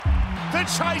The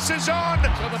chase is on.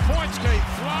 So the points keep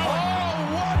flowing.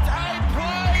 Oh, what a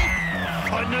play.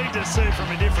 I need to see from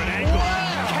a different angle.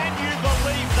 Wow. Can you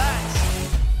believe that?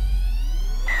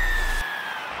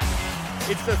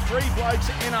 It's the Three Blokes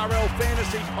NRL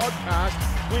Fantasy Podcast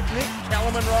with Nick,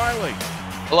 Callum and Riley.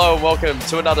 Hello and welcome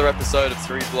to another episode of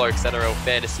Three Blokes NRL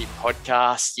Fantasy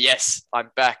Podcast. Yes,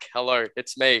 I'm back. Hello,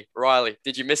 it's me, Riley.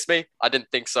 Did you miss me? I didn't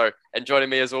think so. And joining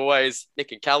me as always,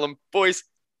 Nick and Callum. Boys,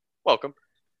 welcome.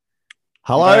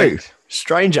 Hello, Mate.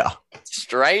 stranger.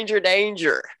 Stranger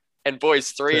danger. And boys,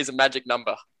 3 is a magic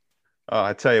number. Oh,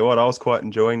 I tell you what, I was quite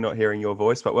enjoying not hearing your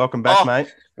voice, but welcome back,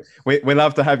 mate. We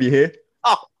love to have you here.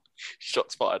 Oh,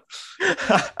 shots fired.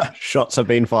 Shots have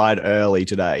been fired early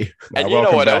today. And you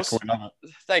know what back. else?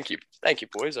 Thank you,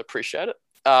 boys. I appreciate it.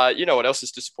 You know what else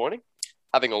is disappointing?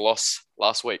 Having a loss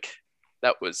last week.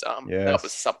 That was that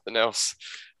was something else.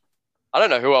 I don't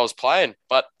know who I was playing,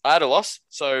 but I had a loss,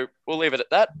 so we'll leave it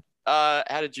at that.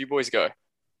 How did you boys go?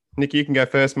 Nick, you can go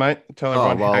first, mate. Tell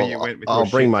everyone how you went with your I'll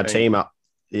bring shit my team up.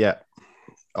 Yeah.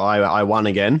 I won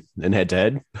again in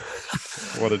head-to-head.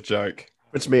 What a joke.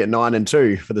 Puts me at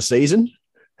 9-2 for the season.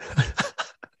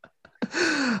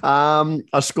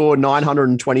 I scored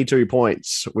 922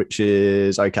 points, which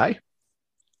is okay.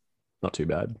 Not too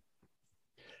bad.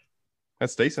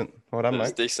 That's decent. Well done, That was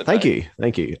mate. decent. Thank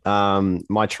mate. you.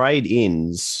 My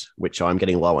trade-ins, which I'm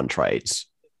getting low on trades,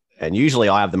 and usually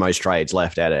I have the most trades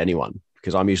left out of anyone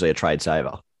because I'm usually a trade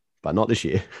saver, but not this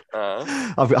year.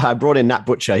 I brought in Nat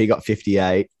Butcher. He got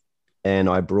 58. And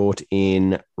I brought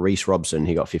in Reece Robson.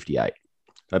 He got 58.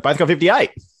 They both got 58.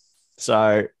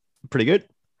 So pretty good.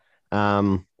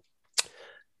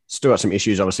 Still got some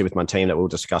issues, obviously, with my team that we'll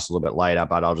discuss a little bit later,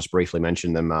 but I'll just briefly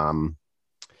mention them.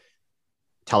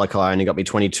 Talakai only got me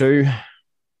 22.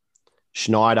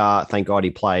 Schneider, thank God he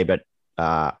played, but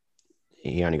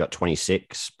he only got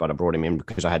 26, but I brought him in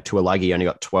because I had Tuolagi. He only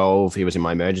got 12. He was in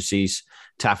my emergencies.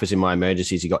 Taff was in my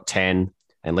emergencies. He got 10.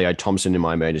 And Leo Thompson in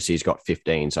my emergencies got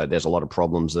 15. So there's a lot of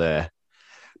problems there.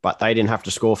 But they didn't have to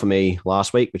score for me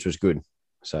last week, which was good.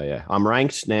 So, yeah, I'm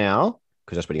ranked now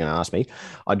because that's what you're going to ask me.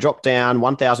 I dropped down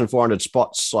 1,400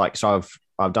 spots. So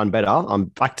I've done better. I'm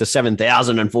back to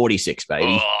 7,046,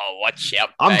 baby. Oh, watch out,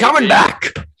 I'm baby. coming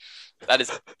back. That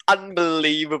is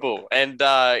unbelievable. And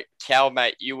Cal,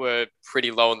 mate, you were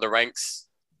pretty low in the ranks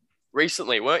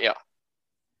recently, weren't you?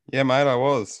 Yeah, mate, I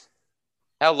was.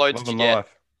 How low did you get?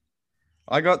 Life.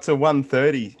 I got to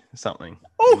 130 something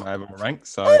in my overall rank.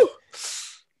 So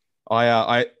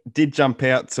I did jump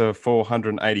out to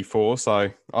 484. So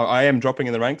I am dropping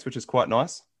in the ranks, which is quite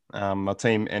nice. My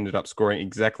team ended up scoring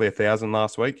exactly 1,000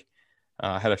 last week.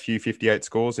 I had a few 58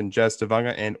 scores in Jazz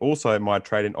Tavunga and also my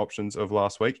trade-in options of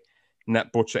last week,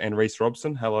 Nat Butcher and Reece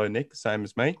Robson. Hello, Nick, same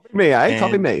as me. Me, eh?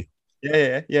 Copy me.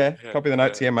 Yeah. Copy the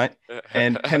notes here, mate.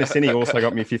 And Penasini also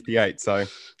got me 58. So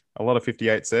a lot of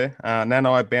 58s there.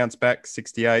 Nanai bounced back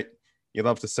 68. You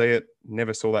love to see it.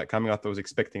 Never saw that coming. I thought I was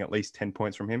expecting at least 10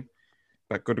 points from him.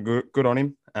 But good on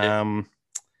him. Yeah.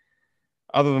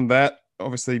 Other than that,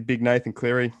 obviously, big Nathan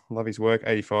Cleary. Love his work.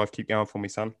 85. Keep going for me,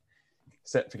 son.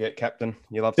 Set and forget captain.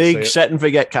 You love to see Big it. set and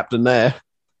forget captain there.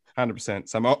 100%.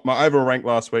 So my overall rank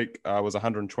last week was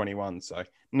 121. So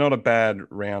not a bad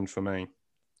round for me.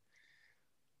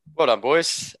 Well done,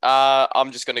 boys.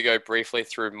 I'm just going to go briefly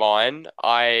through mine.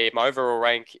 My overall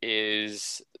rank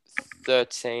is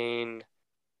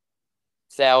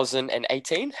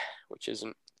 13,018, which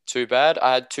isn't too bad.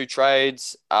 I had 2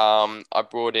 trades. I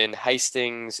brought in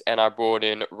Hastings and I brought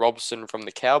in Robson from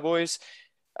the Cowboys.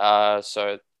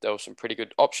 So there were some pretty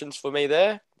good options for me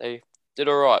there. They did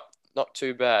all right. Not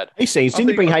too bad. Hastings. Didn't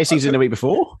you bring Hastings in the week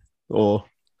before? Or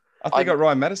I think I got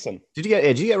Ryan Madison. did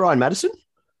you get Ryan Madison?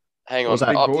 Hang on. Was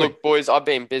that- Look, boys, I've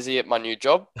been busy at my new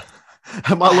job.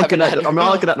 Am I looking at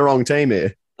the wrong team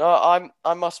here? No,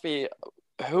 I must be.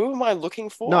 Who am I looking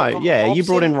for? No, yeah, you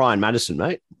brought in Robson? Ryan Madison,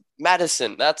 mate.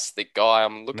 Madison. That's the guy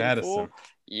I'm looking for.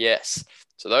 Yes.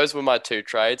 So those were my 2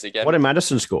 trades again. What did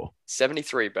Madison score?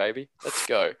 73, baby. Let's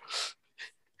go.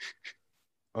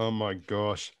 Oh my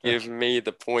gosh. Give me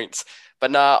the points.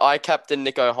 But nah, I captained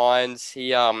Nico Hines. He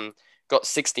got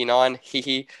 69,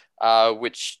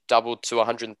 which doubled to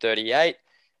 138.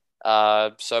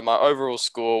 So my overall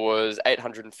score was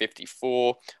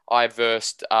 854. I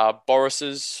versed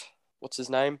Boris's, what's his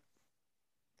name?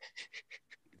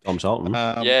 Tom Sultan.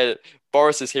 Yeah,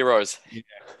 Boris's Heroes.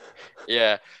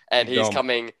 Yeah. And he's Dom.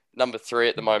 coming number 3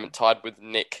 at the moment, tied with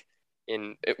Nick.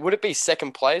 Would it be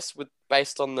second place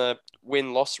based on the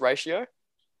win-loss ratio?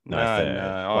 No,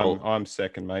 I'm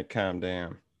second, mate. Calm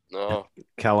down. No.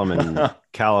 Callum and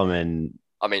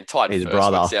I mean, tied His first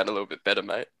brother. would sound a little bit better,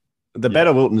 mate. the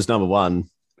better Wilton's number 1.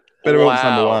 Better Wilton's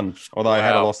number Wow. one, although I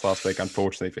had a Wow. loss last week,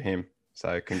 unfortunately for him.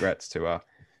 So congrats to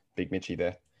Big Mitchie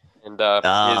there. And here's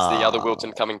the other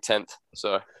Wilton coming 10th.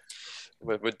 So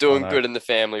we're doing good in the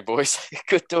family, boys.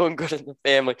 Doing good in the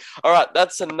family. All right,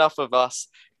 that's enough of us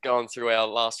going through our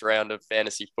last round of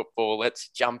fantasy football. Let's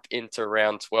jump into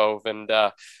round 12. And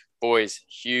boys,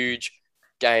 huge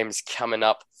games coming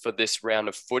up for this round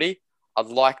of footy. I'd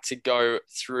like to go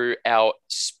through our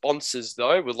sponsors,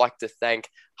 though. We'd like to thank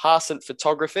Harsent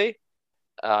Photography.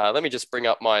 Let me just bring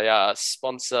up my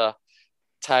sponsor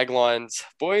taglines,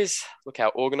 boys. Look how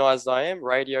organized I am.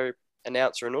 Radio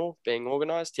announcer and all, being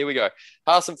organized. Here we go.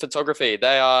 Harsent Photography.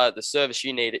 They are the service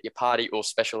you need at your party or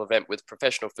special event with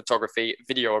professional photography,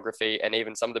 videography, and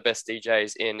even some of the best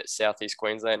DJs in Southeast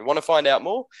Queensland. Want to find out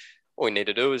more? All you need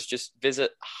to do is just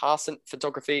visit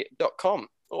harsentphotography.com,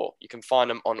 or you can find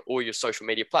them on all your social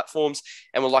media platforms.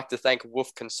 And we'd like to thank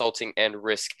Wolf Consulting and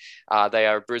Risk. They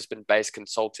are a Brisbane-based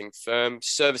consulting firm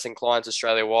servicing clients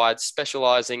Australia-wide,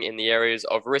 specialising in the areas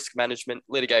of risk management,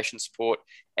 litigation support,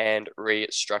 and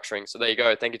restructuring. So there you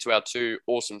go. Thank you to our two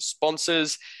awesome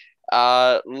sponsors.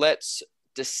 Let's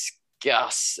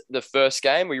discuss the first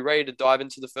game. Are you ready to dive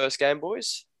into the first game,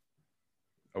 boys?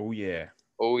 Oh, yeah.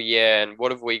 Oh, yeah. And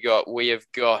what have we got? We have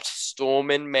got Storm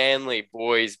and Manly,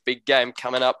 boys. Big game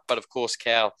coming up. But, of course,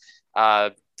 Cal,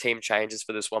 team changes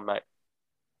for this one, mate.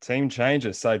 Team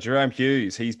changes. So Jerome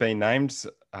Hughes, he's been named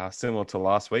similar to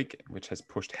last week, which has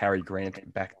pushed Harry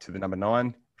Grant back to the number 9,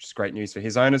 which is great news for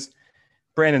his owners.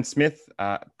 Brandon Smith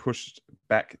pushed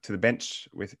back to the bench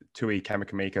with Tui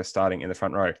Kamakamika starting in the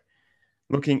front row.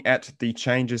 Looking at the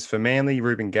changes for Manly,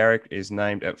 Ruben Garrick is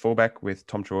named at fullback with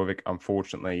Tom Trbojevic,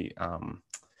 unfortunately,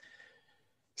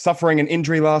 suffering an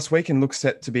injury last week and looks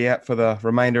set to be out for the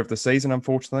remainder of the season,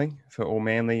 unfortunately, for all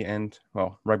Manly and,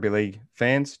 rugby league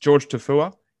fans. George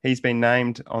Tafua, he's been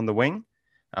named on the wing,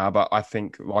 but I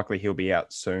think likely he'll be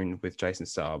out soon with Jason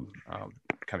Saab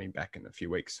coming back in a few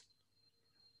weeks.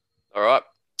 All right,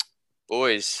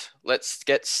 boys, let's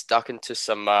get stuck into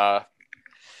some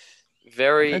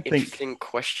very interesting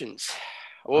questions.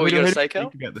 What were you going to say,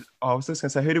 Cal? I was just going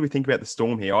to say, who do we think about the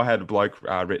Storm here? I had a bloke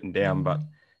written down, but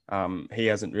he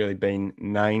hasn't really been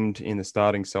named in the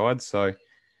starting side, so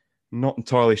not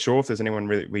entirely sure if there's anyone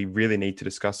we really need to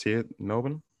discuss here,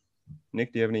 Melbourne.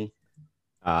 Nick, do you have any?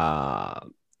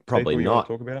 Probably not.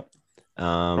 Talk about.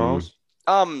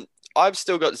 I've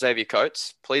still got Xavier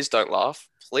Coates. Please don't laugh.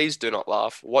 Please do not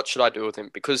laugh. What should I do with him?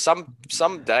 Because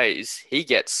some days he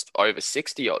gets over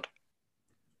 60 odd.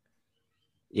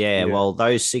 Yeah, well,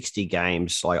 those 60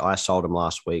 games, like I sold him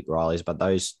last week, Riley's, but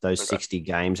those 60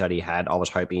 games that he had, I was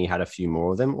hoping he had a few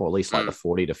more of them, or at least like the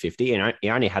 40 to 50. And he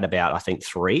only had about, I think,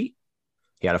 3.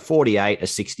 He had a 48, a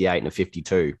 68, and a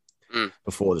 52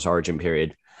 before this Origin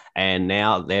period. And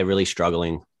now they're really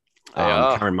struggling.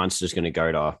 Karen Munster's going to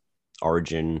go to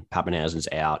Origin. Pappenhausen's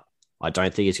out. I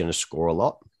don't think he's going to score a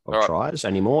lot of tries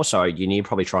anymore. So you need to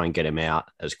probably try and get him out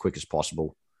as quick as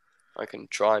possible. I can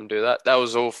try and do that. That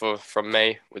was all from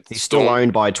me. He's still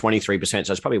owned by 23%,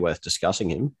 so it's probably worth discussing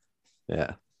him.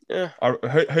 Yeah.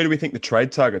 Who do we think the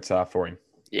trade targets are for him?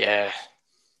 Yeah.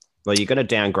 Well, you've got to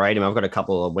downgrade him. I've got a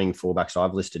couple of wing fullbacks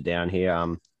I've listed down here.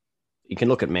 You can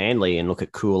look at Manly and look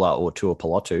at Kula or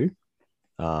Tuapolotu.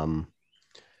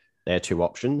 They're two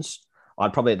options.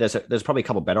 There's probably a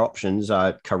couple better options.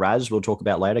 Karaz, we'll talk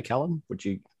about later. Callum, would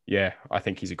you? Yeah, I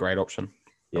think he's a great option.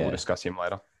 We'll discuss him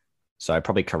later. So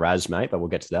probably Karaz, mate, but we'll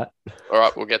get to that. All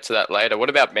right, we'll get to that later. What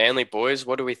about Manly, boys?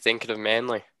 What are we thinking of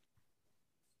Manly?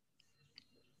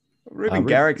 Ruben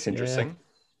Garrick's interesting.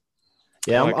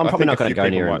 Yeah, I'm probably not going to go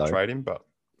near him, though. Trade him, but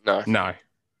no.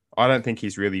 I don't think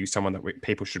he's really someone that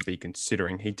people should be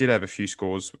considering. He did have a few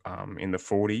scores in the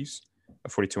 40s, a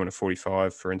 42 and a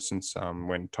 45, for instance,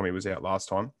 when Tommy was out last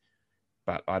time.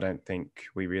 But I don't think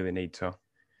we really need to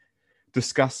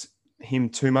discuss him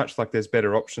too much. Like, there's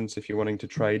better options if you're wanting to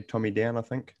trade Tommy down, I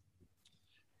think.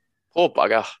 Poor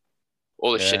bugger.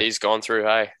 All the shit he's gone through,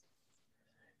 hey?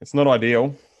 It's not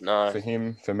ideal for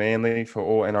him, for Manly, for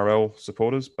all NRL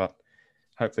supporters, but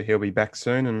hopefully he'll be back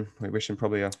soon, and we wish him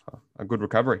probably a good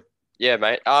recovery. Yeah,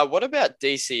 mate. What about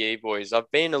DCE, boys? I've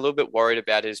been a little bit worried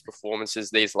about his performances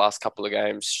these last couple of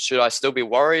games. Should I still be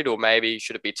worried, or maybe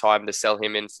should it be time to sell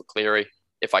him in for Cleary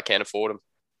if I can't afford him?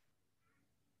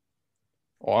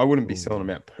 Oh, I wouldn't be selling him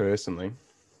out personally.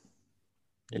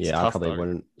 I probably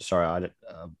wouldn't. Sorry, I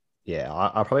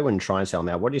probably wouldn't try and sell him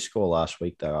out. What did he score last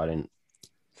week, though? I didn't.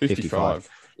 55.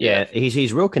 Yeah,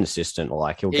 he's real consistent.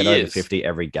 Like, he'll get over 50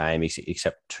 every game,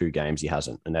 except 2 games he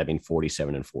hasn't, and they've been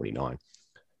 47 and 49.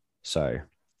 So,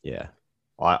 yeah,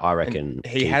 I reckon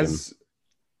he has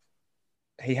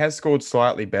he has scored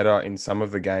slightly better in some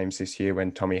of the games this year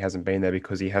when Tommy hasn't been there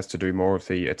because he has to do more of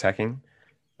the attacking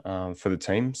for the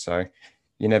team. So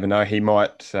you never know. He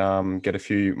might get a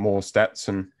few more stats.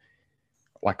 And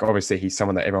like, obviously, he's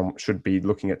someone that everyone should be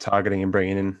looking at targeting and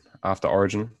bringing in after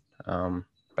Origin. But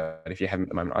if you haven't at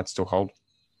the moment, I'd still hold.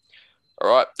 All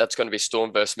right, that's going to be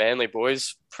Storm versus Manly,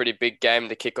 boys. Pretty big game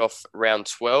to kick off round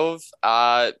 12.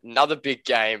 Another big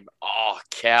game. Oh,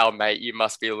 cow, mate. You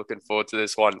must be looking forward to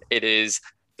this one. It is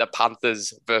the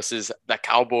Panthers versus the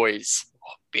Cowboys.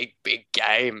 Oh, big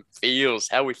game. Feels.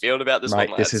 How are we feeling about this Mate,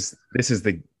 one, lads? This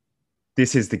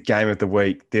is the game of the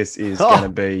week. This is going to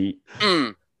be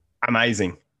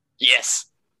amazing. Yes.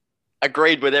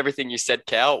 Agreed with everything you said,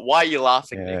 Cal. Why are you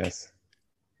laughing, Nick? Yes.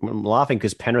 I'm laughing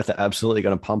because Penrith are absolutely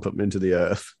going to pump them into the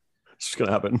earth. It's just going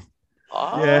to happen.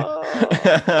 Oh.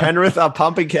 Yeah. Penrith are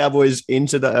pumping Cowboys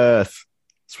into the earth.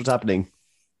 That's what's happening.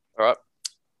 All right.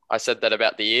 I said that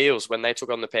about the Eels when they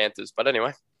took on the Panthers. But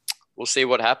anyway, we'll see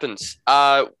what happens.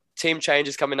 Team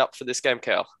changes coming up for this game,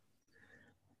 Cal.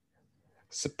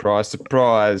 Surprise,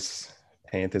 surprise.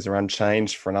 Panthers are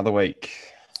unchanged for another week.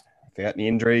 Without any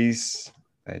injuries,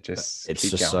 they just It's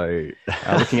keep just going.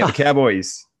 so... Looking at the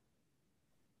Cowboys,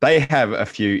 they have a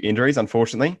few injuries,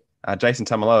 unfortunately. Jason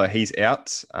Tamaloa, he's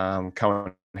out.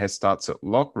 Cohen Hess starts at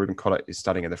lock. Ruben Cotter is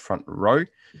starting at the front row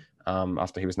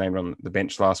after he was named on the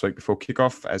bench last week before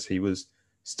kickoff, as he was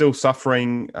still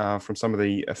suffering from some of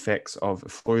the effects of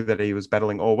flu that he was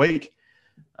battling all week.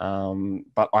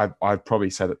 But I'd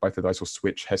probably say that both of those will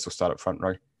switch. Hess will start at front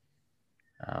row.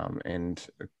 And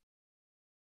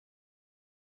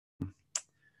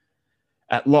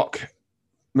at lock,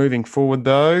 moving forward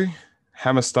though,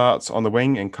 Hammer starts on the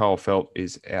wing and Kyle Felt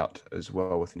is out as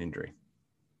well with an injury.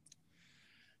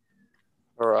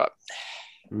 All right.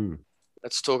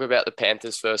 Let's talk about the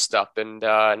Panthers first up. And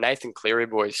Nathan Cleary,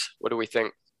 boys, what do we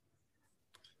think?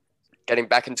 Getting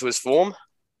back into his form?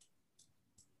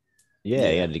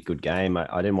 Yeah, he had a good game.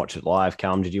 I didn't watch it live.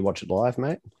 Callum, did you watch it live,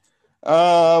 mate?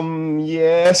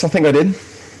 Yes, I think I did.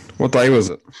 What day was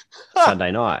it?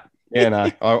 Sunday night. Yeah,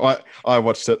 no, I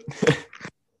watched it.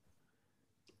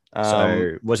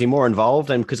 So was he more involved?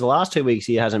 And because the last 2 weeks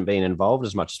he hasn't been involved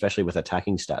as much, especially with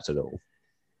attacking stats at all.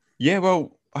 Yeah,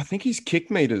 well, I think his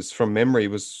kick meters from memory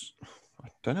was, I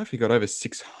don't know if he got over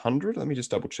 600. Let me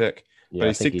just double check. Yeah,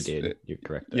 I think he did. You're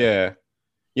correct.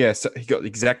 Yeah, so he got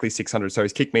exactly 600. So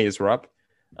his kick meters were up.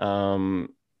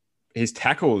 His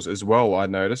tackles as well, I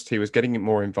noticed. He was getting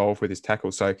more involved with his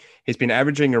tackles. So he's been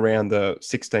averaging around the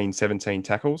 16, 17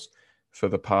 tackles for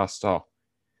the past,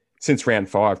 since round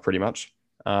 5 pretty much.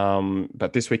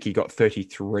 But this week he got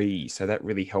 33. So that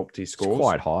really helped his scores. It's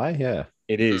quite high, yeah.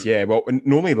 It is, yeah. Well,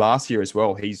 normally last year as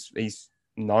well, he's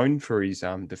known for his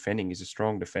defending. He's a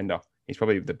strong defender. He's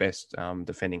probably the best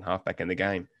defending halfback in the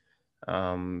game.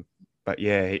 But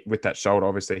yeah, with that shoulder,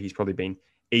 obviously, he's probably been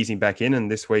easing back in.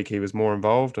 And this week he was more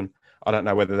involved. And I don't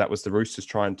know whether that was the Roosters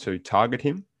trying to target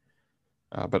him.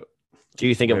 But do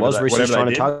you think it was Roosters trying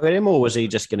to target him, or was he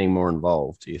just getting more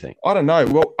involved, do you think? I don't know.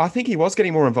 Well, I think he was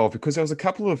getting more involved because there was a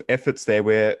couple of efforts there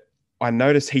where I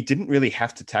noticed he didn't really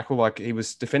have to tackle. Like, he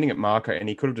was defending at marker and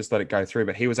he could have just let it go through,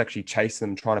 but he was actually chasing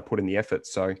them, trying to put in the effort.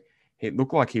 So it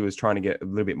looked like he was trying to get a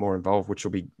little bit more involved, which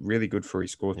will be really good for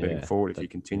his scores moving forward if he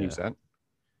continues that.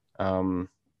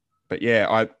 But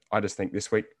yeah, I just think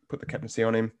this week, put the captaincy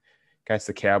on him against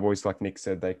the Cowboys. Like Nick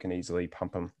said, they can easily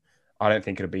pump him. I don't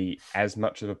think it'll be as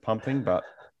much of a pumping, but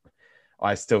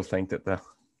I still think that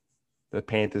the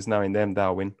Panthers, knowing them,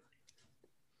 they'll win.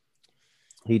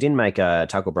 He didn't make a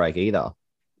tackle break either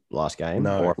last game,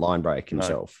 or a line break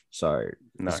himself. So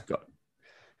that's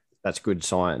good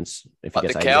science.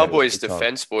 But the Cowboys'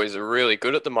 defense boys are really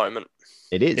good at the moment.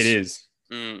 It is. It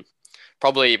is.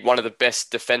 Probably one of the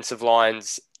best defensive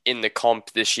lines in the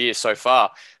comp this year so far.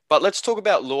 But let's talk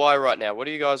about Luai right now. What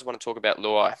do you guys want to talk about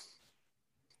Luai?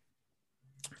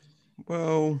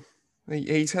 Well,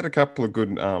 he's had a couple of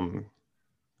good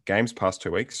games past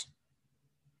 2 weeks.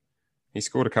 He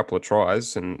scored a couple of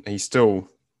tries and he's still,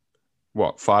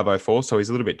 504, so he's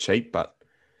a little bit cheap. But,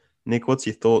 Nick, what's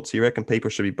your thoughts? You reckon people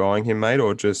should be buying him, mate,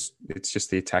 or it's just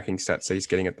the attacking stats that he's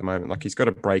getting at the moment? Like, he's got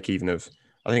a break-even of,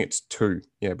 I think it's 2.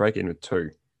 Yeah, break-even with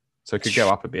 2. So it could go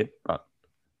up a bit, but...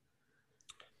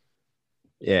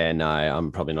 Yeah, no,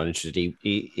 I'm probably not interested.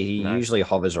 He usually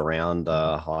hovers around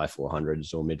high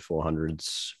 400s or mid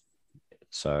 400s.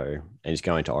 So, and he's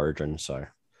going to Origin. So,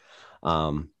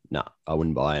 no, I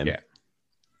wouldn't buy him. Yeah.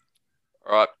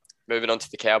 All right, moving on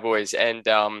to the Cowboys. And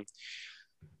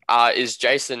is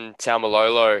Jason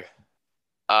Taumalolo,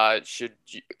 should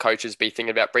coaches be thinking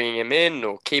about bringing him in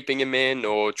or keeping him in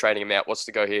or trading him out? What's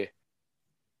the go here?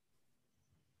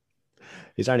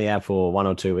 He's only out for 1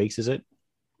 or 2 weeks, is it?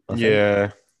 I think.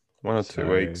 Yeah, 1 or 2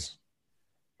 So- weeks.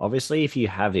 Obviously, if you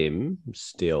have him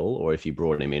still, or if you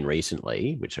brought him in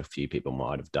recently, which a few people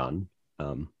might have done,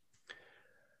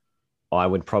 I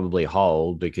would probably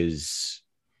hold because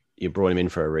you brought him in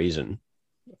for a reason.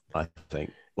 I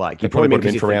think, like They you brought probably him would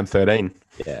have been for round 13.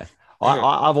 Yeah,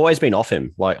 I've always been off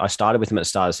him. Like I started with him at the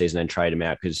start of the season and trade him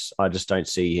out because I just don't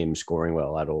see him scoring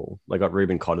well at all. They got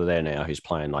Ruben Cotter there now, who's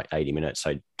playing like 80 minutes,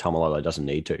 so Tomalolo doesn't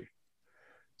need to.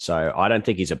 So I don't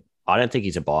think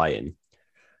he's a buy-in,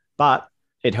 but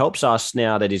it helps us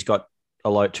now that he's got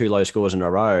two low scores in a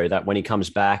row. That when he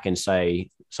comes back and say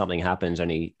something happens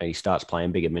and he starts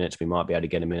playing bigger minutes, we might be able to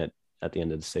get him in at the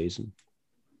end of the season.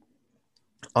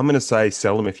 I'm going to say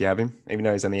sell him if you have him, even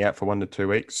though he's only out for 1 to 2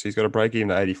 weeks. He's got a break even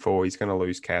at 84. He's going to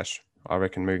lose cash. I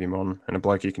reckon move him on. And a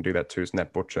bloke you can do that too is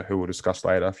Nat Butcher, who we'll discuss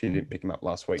later if you didn't pick him up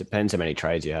last week. Depends how many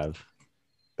trades you have.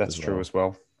 That's true as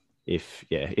well. If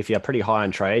you're pretty high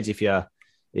on trades, if you're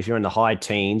in the high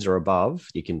teens or above,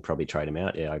 you can probably trade him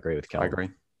out. Yeah, I agree with Cal. I agree.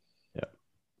 Yeah.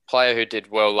 Player who did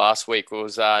well last week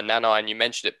was Nanai, and you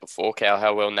mentioned it before, Cal,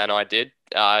 how well Nanai did.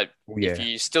 If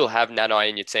you still have Nanai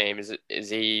in your team, is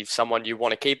he someone you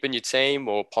want to keep in your team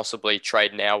or possibly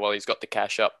trade now while he's got the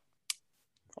cash up?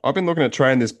 I've been looking at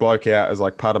trading this bloke out as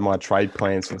like part of my trade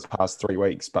plans for the past 3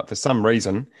 weeks, but for some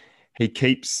reason, he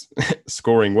keeps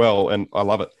scoring well, and I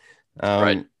love it.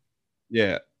 Right.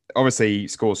 Yeah, obviously he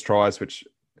scores tries, which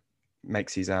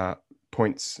makes his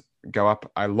points go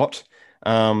up a lot.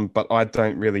 But I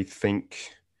don't really think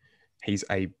he's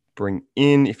a bring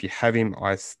in. If you have him,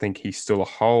 I think he's still a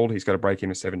hold. He's got to break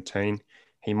into 17.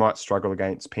 He might struggle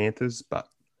against Panthers, but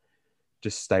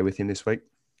just stay with him this week.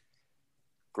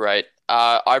 Great.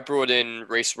 I brought in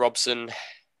Reece Robson.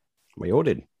 We all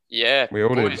did. Yeah, We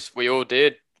all did. We all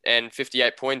did. And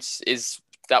 58 points, is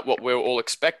that what we're all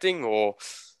expecting? Or,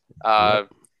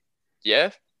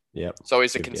 yeah? Yep. So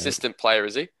he's a 58. consistent player,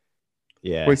 is he?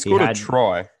 Yeah. We scored a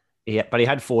try. Yeah, but he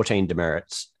had 14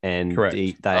 demerits, and Correct.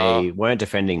 they weren't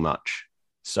defending much.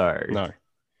 So No.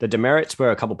 the demerits were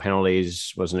a couple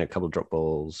penalties, wasn't it? A couple drop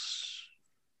balls,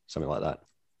 something like that.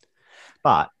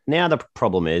 But now the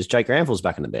problem is Jake Granville's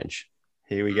back on the bench.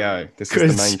 Here we go. This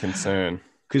is the main concern.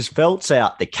 Because Felt's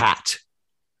out, the cat.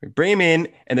 We bring him in,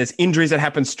 and there's injuries that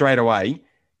happen straight away.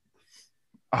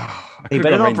 He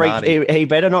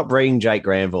better not bring Jake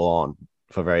Granville on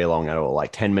for very long at all,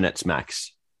 like 10 minutes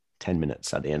max. 10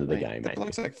 minutes at the end of the game, That mate.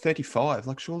 looks like 35.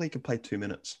 Like, surely he could play 2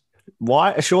 minutes.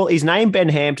 Why? Surely he's named Ben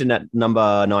Hampton at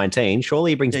number 19.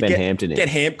 Surely he brings Ben Hampton in. Get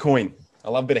Hamp coin.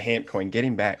 I love a bit of Hamp coin. Get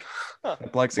him back.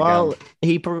 That bloke's a Well,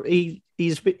 gun.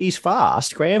 he's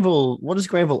fast. Granville, what does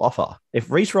Granville offer? If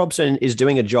Reece Robson is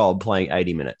doing a job playing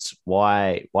 80 minutes,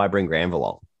 why bring Granville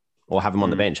on? Or have him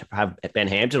on the bench? Have Ben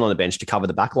Hampton on the bench to cover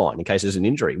the back line in case there's an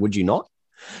injury. Would you not?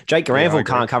 Jake Granville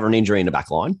can't cover an injury in the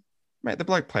back line. Mate, the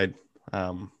bloke played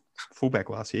fullback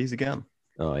last year. He's a gun.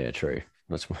 Oh, yeah, true.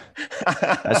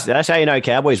 That's how you know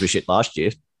Cowboys were shit last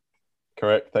year.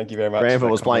 Correct. Thank you very much. Granville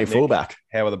was playing fullback.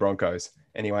 How are the Broncos?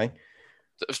 Anyway.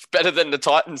 It's better than the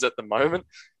Titans at the moment.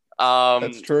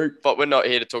 That's true. But we're not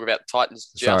here to talk about the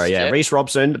Titans just Sorry, yeah. yet. Reece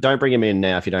Robson, don't bring him in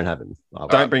now if you don't have him.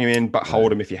 Don't bring him in, but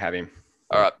hold him if you have him.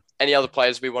 All right. Any other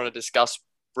players we want to discuss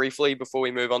briefly before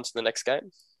we move on to the next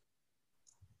game?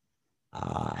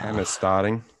 Hammer's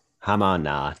starting. Hammer,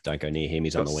 nah, don't go near him.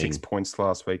 He's on the wing. 6 points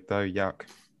last week, though. Yuck.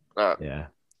 Yeah,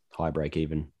 high break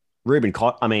even. Ruben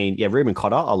Cotter,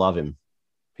 I love him.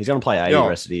 He's going to play 80 the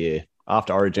rest of the year.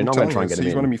 After Origin, I'm going to try and get him in.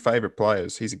 He's one of my favourite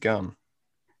players. He's a gun.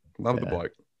 Love the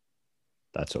bloke.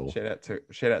 That's all.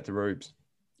 Shout out to Rubes.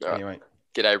 All Anyway. Right.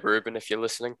 G'day, Ruben, if you're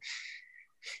listening.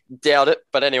 Doubt it,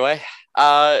 but anyway.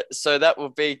 So that will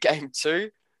be game 2.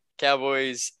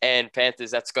 Cowboys and Panthers.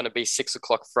 That's going to be 6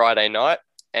 o'clock Friday night.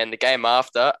 And the game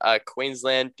after,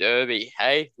 Queensland Derby.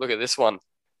 Hey, look at this one.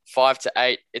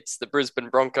 5-8. It's the Brisbane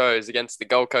Broncos against the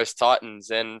Gold Coast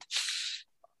Titans. And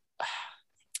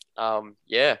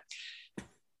we're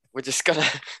just going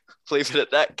to leave it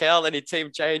at that. Cal, any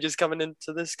team changes coming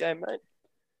into this game, mate?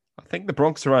 I think the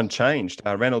Bronx are unchanged.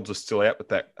 Reynolds is still out with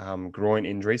that groin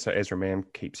injury, so Ezra Mam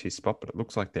keeps his spot, but it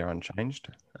looks like they're unchanged.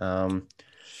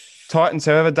 Titans,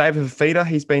 however, David Fafita,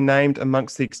 he's been named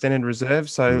amongst the extended reserve,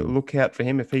 so look out for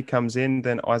him. If he comes in,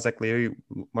 then Isaac Liu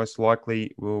most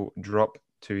likely will drop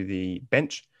to the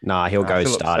bench. Nah, he'll go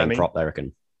Philip starting Sammy. prop, they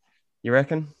reckon. You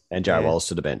reckon? And Joe Wallace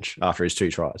to the bench after his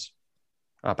 2 tries.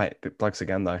 Oh, mate, the bloke's a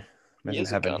gun, though. Imagine He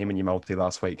is a having gun. him in your multi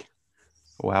last week.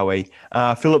 Wowee.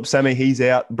 Philip Sammy, he's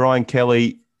out. Brian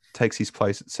Kelly takes his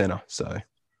place at centre, so. Did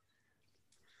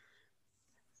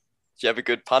you have a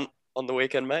good punt on the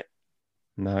weekend, mate?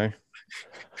 No.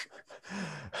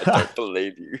 I don't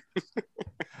believe you.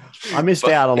 I missed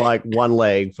out on like one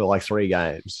leg for like 3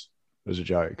 games. It was a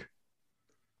joke.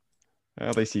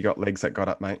 At least you got legs that got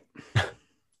up, mate.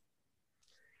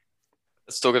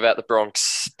 Let's talk about the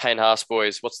Bronx. Payne Haas,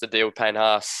 boys. What's the deal with Payne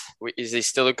Haas? Is he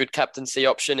still a good captaincy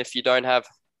option if you don't have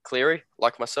Cleary,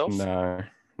 like myself? No.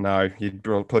 You'd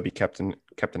probably be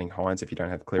captaining Hines if you don't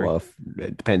have Cleary. Well,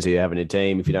 it depends who you have in your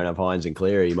team. If you don't have Hines and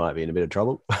Cleary, you might be in a bit of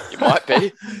trouble. You might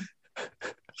be.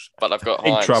 But I've got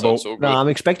Big Hines, trouble. so it's all good. No, I'm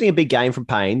expecting a big game from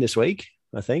Payne this week,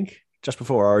 I think, just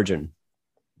before Origin.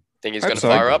 Think he's Hope going to so.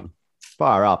 fire up?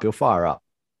 Fire up. He'll fire up.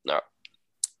 No.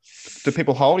 Do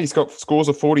people hold? He's got scores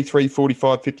of 43,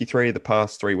 45, 53 the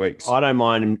past 3 weeks. I don't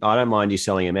mind you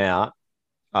selling him out.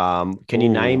 Can you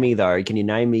name me though? Can you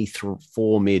name me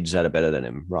 4 mids that are better than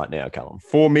him right now, Callum?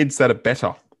 4 mids that are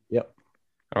better. Yep.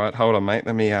 All right, hold on, mate.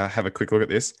 Let me have a quick look at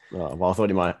this. Oh, well, I thought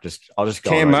he might I'll just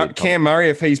go. Cam Murray,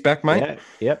 if he's back, mate. Yeah,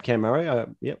 yep. Cam Murray.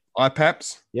 Yep.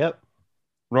 IPAPS. Yep.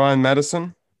 Ryan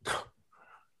Madison.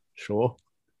 Sure.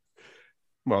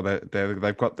 Well,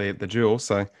 they've got the duel,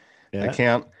 so Yeah. they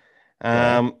count.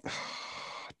 Yeah.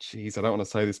 Jeez, I don't want to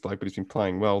say this bloke, but he's been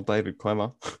playing well. David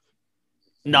Clemmer.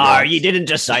 No, you didn't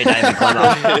just say David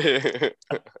Clemmer.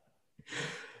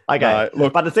 Okay,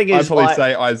 look, but the thing I'd is, probably like,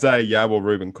 say Isaiah Yao or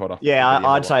Ruben Cotter. yeah, Would be the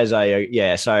I'd other say Isaiah.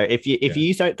 Yeah, so if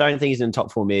you don't think he's in the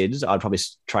top 4 mids, I'd probably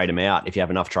trade him out if you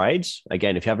have enough trades.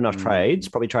 Again, if you have enough trades,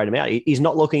 probably trade him out. He's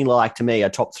not looking like to me a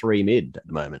top 3 mid at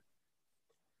the moment.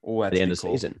 one. At the end of the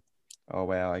season, Oh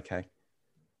wow, okay.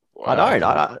 I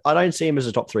don't see him as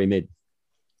a top 3 mid.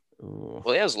 Ooh.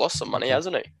 Well, he has lost some money,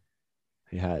 hasn't he?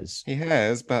 He has. He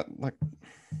has, but like,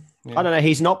 yeah. I don't know.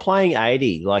 He's not playing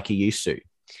 80 like he used to.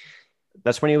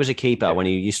 That's when he was a keeper, when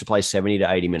he used to play 70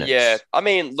 to 80 minutes. Yeah, I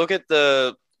mean, look at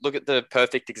the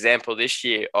perfect example this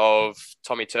year of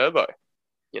Tommy Turbo.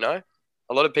 You know,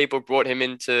 a lot of people brought him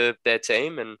into their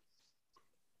team, and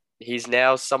he's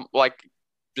now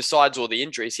besides all the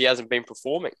injuries, he hasn't been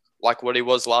performing like what he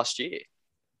was last year.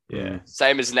 Yeah.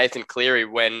 Same as Nathan Cleary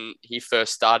when he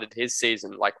first started his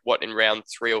season, in round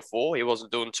 3 or 4, he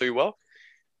wasn't doing too well.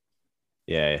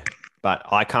 Yeah. But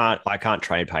I can't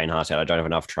trade Payne Haas out. I don't have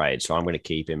enough trades, so I'm going to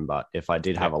keep him. But if I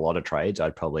did have a lot of trades,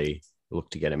 I'd probably look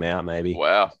to get him out maybe.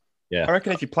 Wow. Yeah. I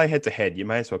reckon if you play head to head, you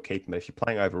may as well keep him. But if you're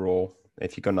playing overall,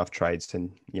 if you've got enough trades,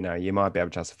 then you might be able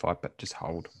to justify it, but just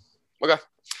hold. Okay.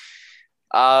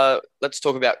 Let's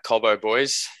talk about Cobbo,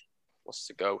 boys. What's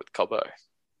to go with Cobbo?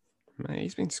 Man,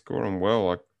 he's been scoring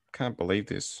well. I can't believe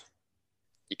this.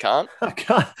 You can't? I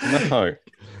can't. No.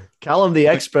 Callum the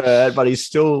expert, but he's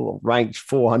still ranked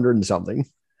 400 and something.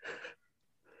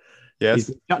 Yes. He's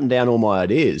been shutting down all my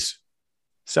ideas.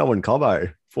 Selwyn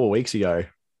Cobbo 4 weeks ago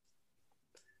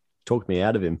talked me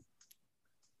out of him.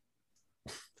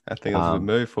 I think it was a good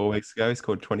move 4 weeks ago. He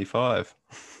scored 25.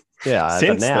 Yeah.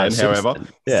 Since then, however,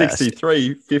 yeah.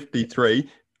 63,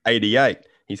 53, 88.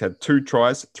 He's had 2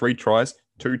 tries, 3 tries,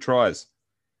 2 tries.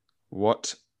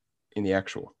 What in the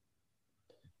actual?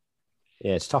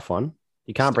 Yeah, it's a tough one.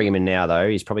 You can't bring him in now, though.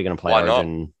 He's probably going to play Why not?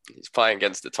 Origin. He's playing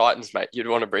against the Titans, mate. You'd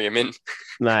want to bring him in.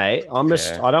 Mate,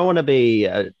 I don't want to be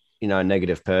a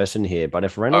negative person here, but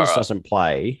if Reynolds doesn't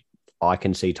play, I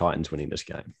can see Titans winning this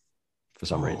game for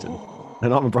some reason.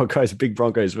 And I'm a big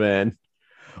Broncos fan.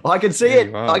 I can see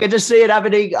it. I can just see it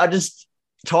happening.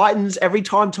 Titans, every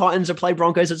time Titans have played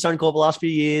Broncos at Suncorp the last few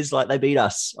years, like they beat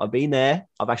us. I've been there.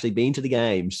 I've actually been to the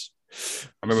games.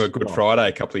 I remember Good Friday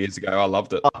a couple of years ago. I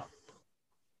loved it.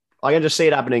 I can just see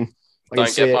it happening.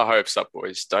 Don't get my hopes up,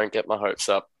 boys. Don't get my hopes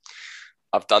up.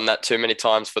 I've done that too many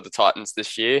times for the Titans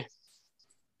this year.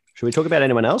 Should we talk about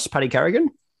anyone else? Paddy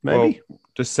Carrigan, maybe? Well,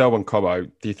 just Selwyn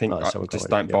Cobbo. Do you think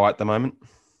don't buy at the moment?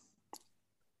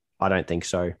 I don't think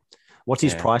so. What's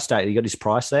his price tag? You got his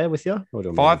price there with you?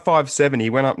 557.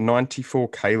 He went up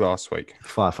 94K last week.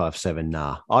 557.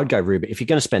 Nah, I'd go Ruben. If you're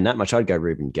going to spend that much, I'd go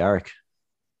Ruben Garrick.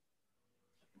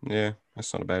 Yeah,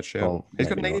 that's not a bad shout. Well, he's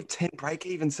got negative 10 break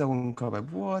even selling Cobbo.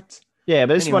 What? Yeah,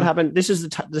 but this is what happened. This is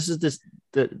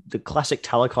the classic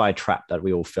Talakai trap that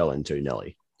we all fell into,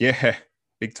 Nelly. Yeah,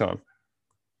 big time.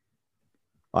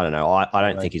 I don't know. I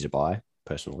don't think he's a buy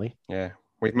personally. Yeah,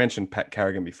 we've mentioned Pat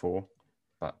Carrigan before,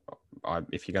 but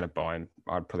if you're going to buy him,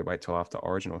 I'd probably wait till after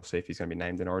Origin or see if he's going to be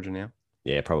named in Origin now.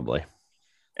 Yeah, probably.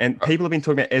 And people have been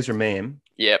talking about Ezra Mam.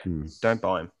 Yep. Don't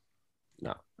buy him.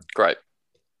 No. Great.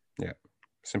 Yeah.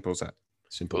 Simple as that.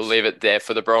 Simple. We'll leave it there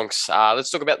for the Bronx. Let's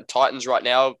talk about the Titans right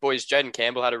now. Boys, Jaden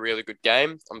Campbell had a really good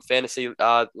game on fantasy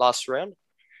last round.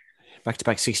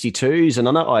 Back-to-back 62s.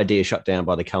 Another idea shut down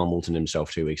by the Callum Moulton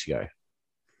himself 2 weeks ago.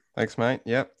 Thanks, mate.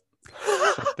 Yep.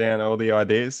 Shut down all the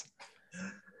ideas.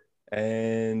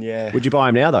 And yeah. Would you buy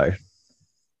him now, though?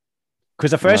 Because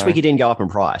the first No. week he didn't go up in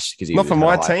price. Because Not for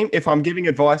my team. If I'm giving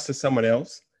advice to someone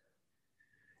else,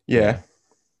 yeah.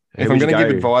 Who If would I'm you going to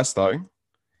give go- advice, though,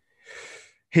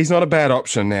 he's not a bad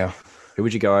option now. Who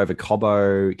would you go over,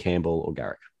 Cobbo, Campbell, or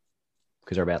Garrick?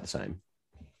 Because they're about the same.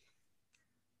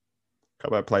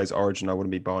 Cobbo plays Origin. I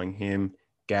wouldn't be buying him.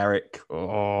 Garrick,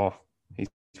 he's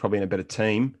probably in a better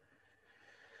team.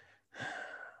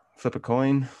 Flip a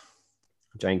coin.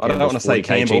 Jane I don't Campbell's want to say 40K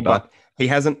Campbell, cheaper. but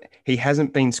he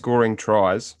hasn't been scoring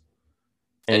tries,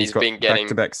 And he's he's got been getting-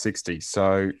 back-to-back 60.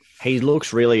 So He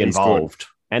looks really He's good. involved.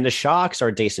 And the Sharks are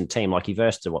a decent team. Like he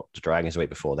versed the Dragons the week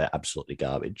before. They're absolutely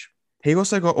garbage. he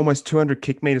also got almost 200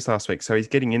 kick meters last week. So he's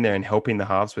getting in there and helping the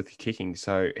halves with kicking.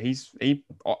 So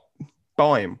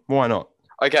buy him. Why not?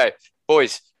 Okay,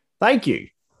 boys. Thank you.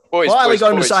 Boys, Finally boys, got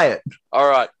him to boys. say it. All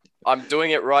right. I'm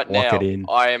doing it right Lock now. it in.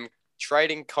 I am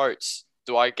trading coats.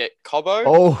 Do I get Cobbo,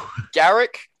 Oh,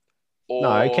 Garrick, or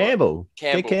no, Campbell.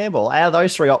 Get Campbell. Out of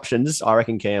those three options, I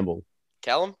reckon Campbell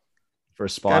Callum? for a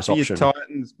Go spice for your option.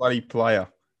 Titans bloody player.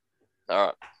 All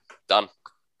right. Done.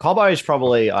 Cobbo's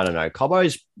probably, I don't know.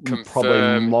 Cobbo's probably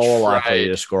Confirmed more likely trade.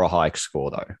 to score a high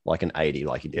score, though, like an 80,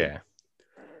 like he did. Yeah.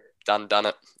 Done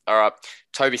it. All right.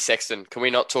 Toby Sexton. Can we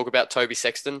not talk about Toby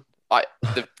Sexton?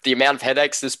 The amount of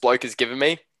headaches this bloke has given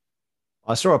me.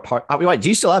 I saw a post. Wait, do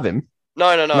you still have him?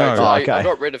 No. No. I Okay.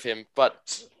 got rid of him.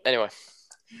 But anyway.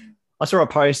 I saw a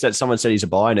post that someone said he's a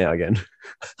buy now again.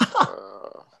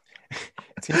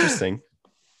 It's interesting.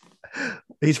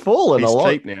 He's fallen He's a lot.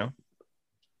 cheap now.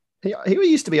 He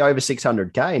used to be over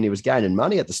 600K and he was gaining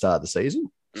money at the start of the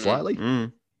season, slightly.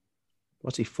 Mm.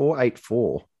 What's he,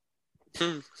 484?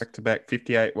 Back-to-back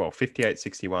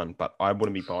 58-61, but I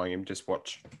wouldn't be buying him. Just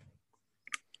watch.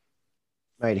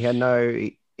 Mate, he had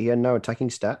no attacking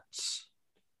stats.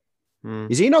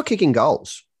 Mm. Is he not kicking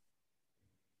goals?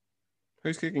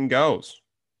 Who's kicking goals?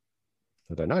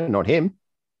 I don't know. Not him.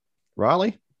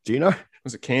 Riley, do you know?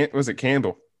 Was it Campbell?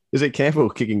 Is it Campbell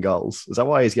kicking goals? Is that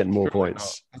why he's getting more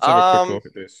points? Let's have a quick look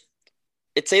at this.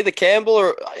 It's either Campbell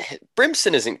or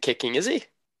Brimson isn't kicking, is he?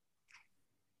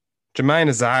 Jermaine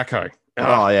Azarko.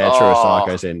 Oh, yeah, true.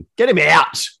 Sarko's in. Get him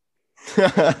out.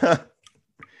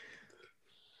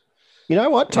 You know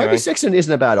what? Toby Anyway. Sexton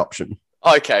isn't a bad option.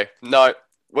 Okay. No,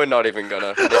 we're not even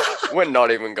gonna.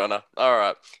 All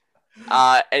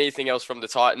right. Anything else from the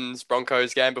Titans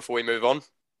Broncos game before we move on?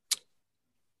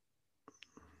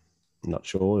 Not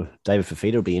sure. David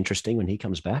Fafita will be interesting when he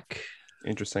comes back.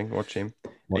 Interesting. Watch him.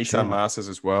 Watch He's done him. Masters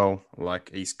as well.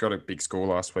 Like, he's got a big score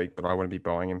last week, but I wouldn't be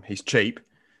buying him. He's cheap,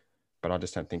 but I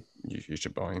just don't think you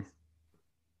should buy him.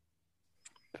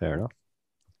 Fair enough.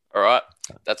 All right.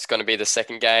 That's going to be the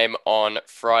second game on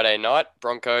Friday night.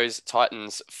 Broncos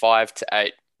Titans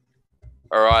 5-8.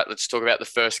 All right. Let's talk about the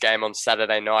first game on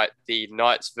Saturday night. The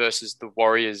Knights versus the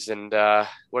Warriors. And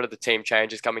what are the team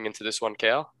changes coming into this one,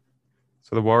 Cal?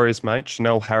 So the Warriors, mate,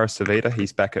 Chanel Harris-Savita,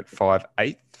 he's back at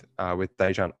 5'8", with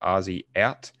Dejan Arzi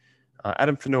out.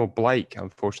 Adam Fanua-Blake,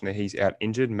 unfortunately, he's out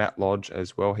injured. Matt Lodge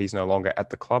as well. He's no longer at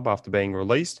the club after being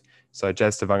released. So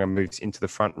Jazz Tavanga moves into the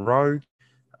front row.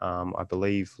 I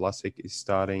believe Lussick is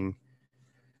starting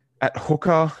at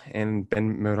hooker, and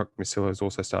Ben Murdoch-Masila is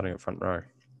also starting at front row.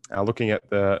 Looking at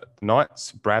the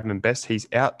Knights, Bradman Best, he's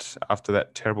out after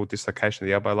that terrible dislocation of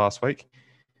the elbow last week.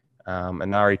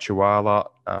 Anari Chiwala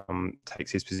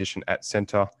takes his position at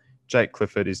centre. Jake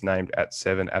Clifford is named at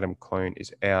 7. Adam Clune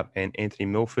is out. And Anthony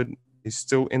Milford is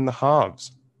still in the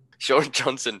halves. Sean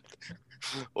Johnson.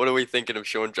 What are we thinking of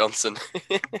Sean Johnson?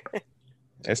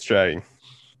 SJ.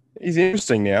 He's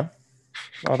interesting now.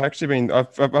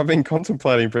 I've been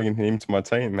contemplating bringing him to my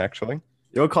team, actually.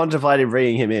 You're contemplating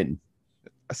bringing him in.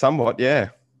 Somewhat, yeah.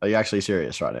 Are you actually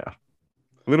serious right now?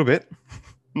 A little bit.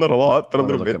 Not a lot, but a Let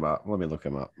me little look bit. him up. Let me look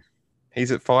him up.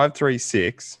 He's at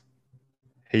 5.36.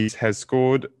 He has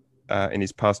scored in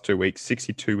his past 2 weeks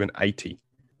 62 and 80.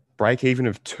 Break even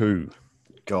of 2.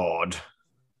 God.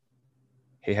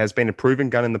 He has been a proven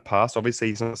gun in the past. Obviously,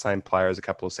 he's not the same player as a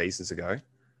couple of seasons ago.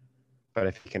 But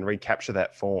if he can recapture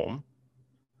that form,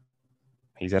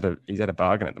 he's at a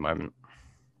bargain at the moment.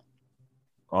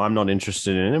 I'm not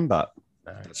interested in him, but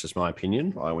that's just my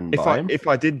opinion. I wouldn't If buy him.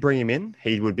 I did bring him in,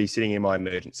 he would be sitting in my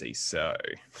emergency. So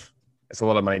it's a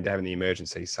lot of money to have in the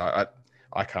emergency. So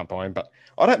I can't buy him, but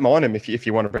I don't mind him if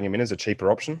you want to bring him in as a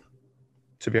cheaper option,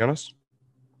 to be honest.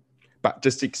 But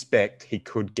just expect he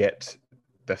could get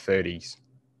the 30s.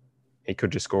 He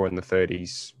could just score in the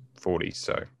 30s, 40s.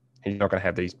 So he's not going to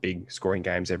have these big scoring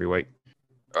games every week.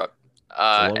 Right.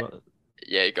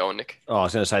 Yeah, go on, Nick. I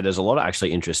was going to say there's a lot of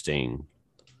actually interesting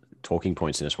talking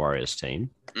points in this Warriors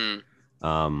team.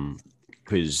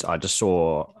 Because I just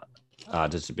saw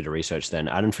just a bit of research then.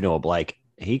 Adam Fanua-Blake,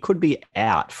 he could be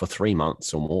out for 3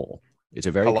 months or more. It's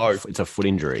a foot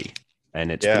injury,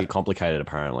 and it's pretty complicated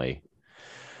apparently.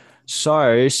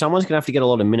 So someone's going to have to get a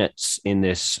lot of minutes in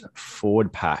this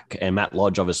forward pack, and Matt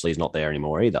Lodge obviously is not there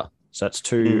anymore either. So that's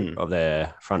two of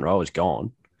their front rowers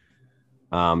gone.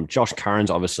 Josh Curran's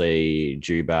obviously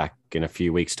due back in a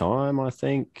few weeks' time, I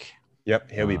think.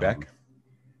 Yep, he'll be back.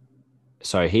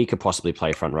 So he could possibly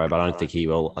play front row, but I don't think he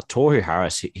will. Tohu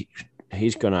Harris,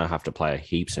 he's going to have to play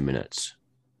heaps of minutes.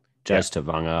 Jazz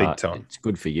Tavanga, big time. It's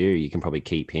good for you. You can probably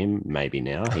keep him maybe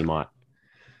now. He might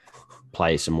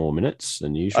play some more minutes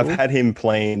than usual. I've had him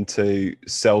playing to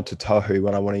sell to Tohu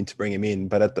when I want him to bring him in,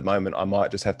 but at the moment I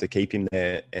might just have to keep him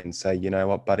there and say, you know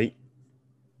what, buddy,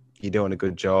 you're doing a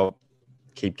good job.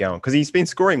 Keep going. Because he's been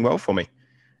scoring well for me.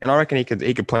 And I reckon he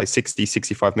could play 60,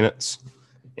 65 minutes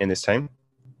in this team.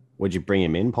 Would you bring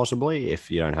him in possibly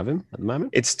if you don't have him at the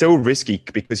moment? It's still risky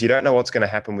because you don't know what's going to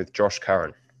happen with Josh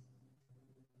Curran.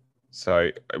 So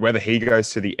whether he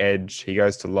goes to the edge, he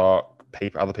goes to lock,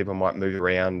 other people might move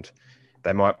around.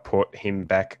 They might put him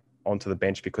back onto the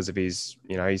bench because of his,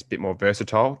 he's a bit more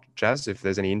versatile, Jazz, if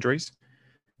there's any injuries.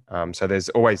 So there's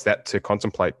always that to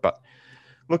contemplate. But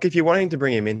look, if you're wanting to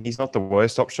bring him in, he's not the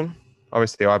worst option.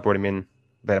 Obviously, I brought him in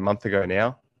about a month ago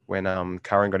now when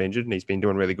Curran got injured, and he's been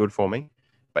doing really good for me.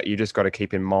 But you just got to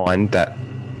keep in mind that,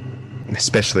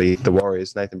 especially the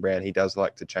Warriors, Nathan Brown, he does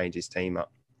like to change his team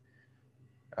up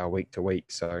week to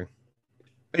week. So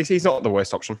he's not the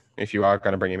worst option if you are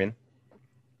going to bring him in.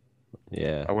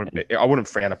 Yeah, I wouldn't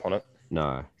frown upon it.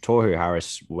 No, Tohu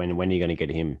Harris. When are you going to get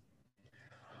him?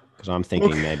 Because I'm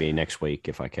thinking maybe next week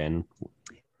if I can.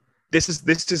 This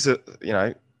is a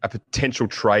potential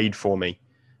trade for me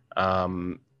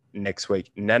next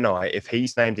week. Nanai, if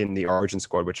he's named in the Origin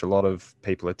squad, which a lot of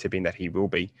people are tipping that he will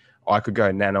be, I could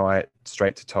go Nanai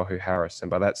straight to Tohu Harris,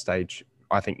 and by that stage,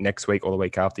 I think next week or the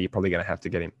week after, you're probably going to have to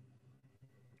get him.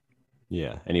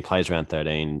 Yeah, and he plays around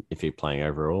 13 if you're playing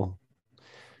overall.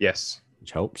 Yes.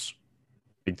 Which helps.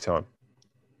 Big time.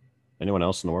 Anyone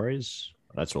else in the Warriors?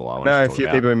 That's all I want to talk about. No, a few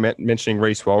people are mentioning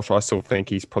Reece Walsh. I still think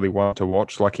he's probably one to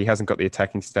watch. Like, he hasn't got the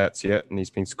attacking stats yet, and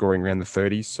he's been scoring around the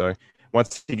 30s. So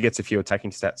once he gets a few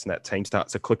attacking stats and that team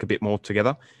starts to click a bit more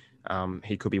together,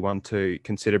 he could be one to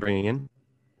consider bringing in.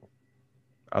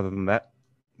 Other than that,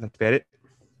 that's about it.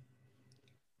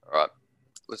 All right.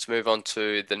 Let's move on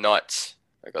to the Knights.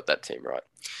 I got that team right.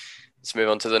 Let's move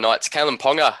on to the Knights. Kalen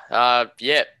Ponga.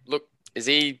 Look, is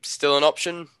he still an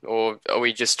option, or are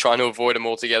we just trying to avoid him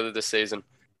altogether this season?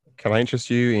 Can I interest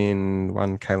you in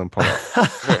one Kalen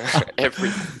Ponga? Every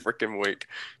freaking week.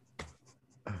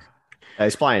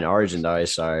 He's playing Origin though,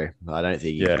 so I don't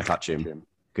think you can touch him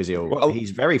because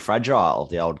he's very fragile.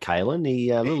 The old Kalen,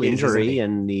 a little injury,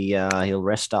 and he'll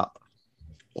rest up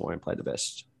or won't play the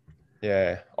best.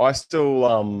 Yeah, I still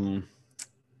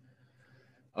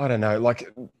I don't know,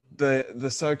 like the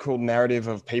so-called narrative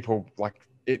of people, like,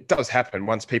 it does happen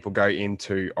once people go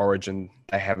into Origin,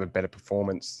 they have a better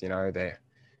performance, they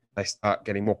start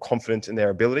getting more confident in their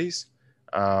abilities.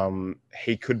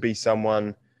 He could be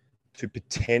someone to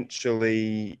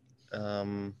potentially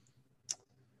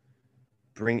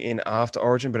bring in after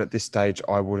Origin, but at this stage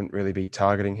I wouldn't really be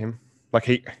targeting him. Like,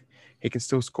 he can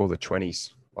still score the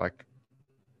 20s. Like,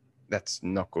 that's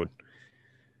not good.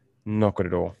 Not good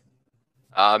at all.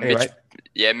 Anyway.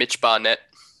 Mitch Barnett.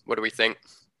 What do we think?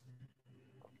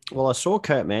 Well, I saw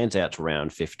Kurt Mann's out to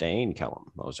round 15,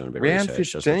 Callum. I was doing a bit of round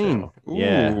research. 15?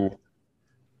 Yeah.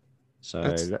 So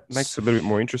that makes it a little bit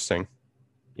more interesting.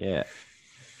 Yeah.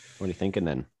 What are you thinking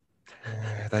then?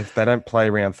 They don't play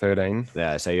round 13.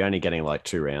 Yeah, so you're only getting like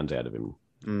 2 rounds out of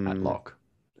him at lock.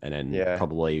 And then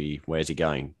probably, where's he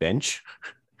going? Bench?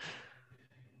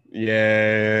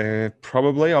 Yeah,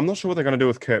 probably. I'm not sure what they're going to do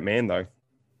with Kurt Mann, though.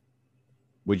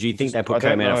 Would you think they put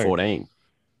Kurt Mann at 14?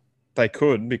 They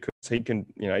could, because he can,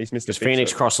 he's missed. Because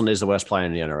Phoenix Crossland is the worst player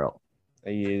in the NRL.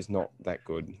 He is not that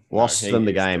good. Lost them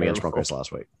the game against Broncos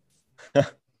last week.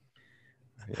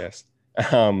 Yes.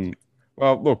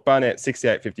 Well, look, Barnett,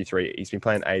 68-53. He's been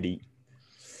playing 80.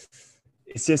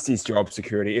 It's just his job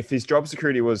security. If his job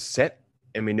security was set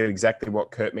and we knew exactly what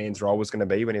Kurt Mann's role was going to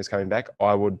be when he was coming back,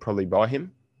 I would probably buy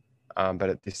him. But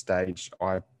at this stage,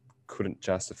 I couldn't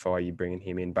justify you bringing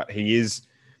him in. But he's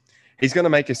going to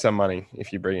make you some money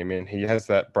if you bring him in. He has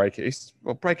that break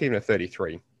even at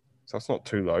 33. So it's not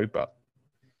too low, but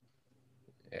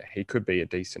yeah, he could be a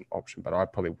decent option. But I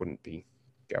probably wouldn't be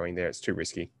going there. It's too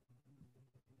risky.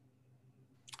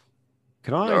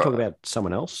 Can I talk about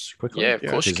someone else quickly? Yeah, of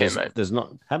course you can, mate. There's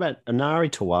not. How about Anari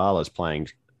Tawala's playing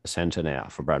centre now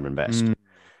for Bradman Best?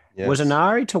 Yes. Was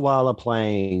Anari Tawala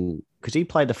playing, because he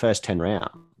played the first 10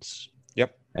 rounds?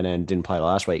 Yep. and then didn't play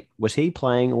last week. Was he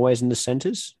playing always in the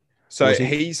centres? So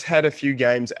he's had a few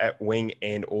games at wing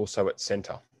and also at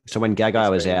centre. So when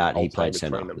Gagai was out, he played alternating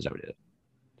centre. between Is that what it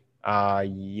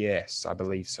is? Yes, I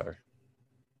believe so.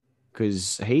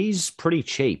 Because he's pretty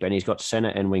cheap and he's got centre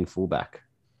and wing fullback.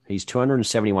 He's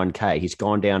 271K. He's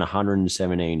gone down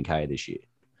 117K this year.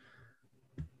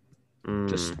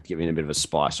 Just giving a bit of a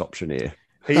spice option here.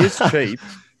 He is cheap,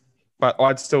 but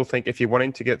I'd still think if you're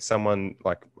wanting to get someone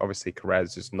like, obviously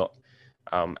Karaz is not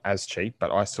as cheap,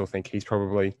 but I still think he's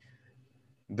probably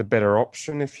the better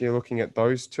option if you're looking at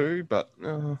those two. But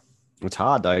it's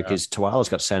hard though because Tuala's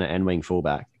got centre and wing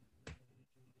fullback.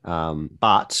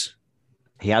 But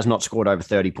he has not scored over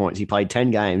 30 points. He played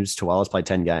 10 games. Tuala's played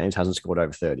 10 games, hasn't scored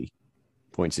over 30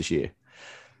 points this year.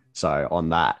 So on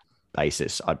that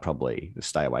basis, I'd probably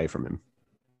stay away from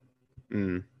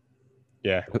him.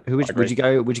 Yeah. Would you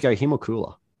go him or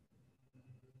Cooler?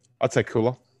 I'd say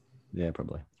Cooler. Yeah,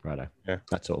 probably. Righto. Yeah.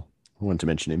 That's all. I wanted to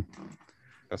mention him.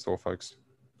 That's all, folks.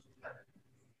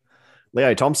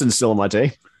 Leo Thompson's still on my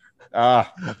team.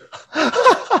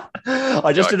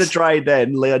 I just did a trade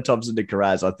then. Leo Thompson to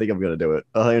Karaz. I think I'm going to do it.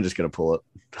 I think I'm just going to pull it.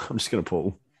 I'm just going to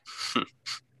pull.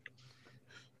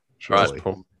 Right.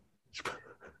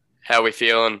 How are we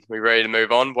feeling? We ready to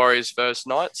move on? Warriors versus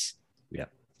Knights?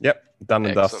 Yep. Done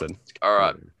and Excellent. dusted. All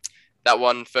right. That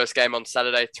one, first game on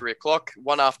Saturday, 3:00.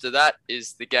 One after that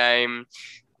is the game.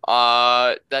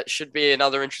 That should be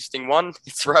another interesting one.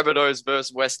 It's Rabbitohs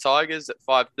versus West Tigers at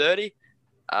 5:30.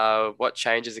 What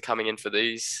changes are coming in for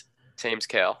these teams,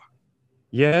 Cal?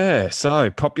 Yeah, so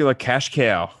popular cash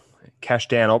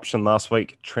down option last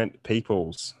week, Trent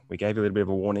Peoples. We gave you a little bit of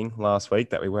a warning last week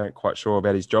that we weren't quite sure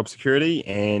about his job security,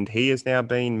 and he has now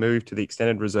been moved to the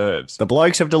extended reserves. The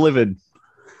blokes have delivered.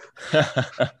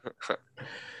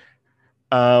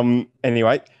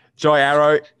 Anyway, Jai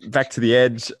Arrow back to the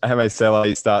edge. Hamo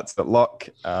Sele starts at lock.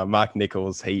 Mark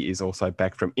Nichols, he is also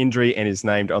back from injury and is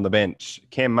named on the bench.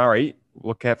 Cam Murray,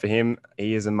 look out for him.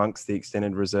 He is amongst the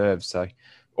extended reserves. So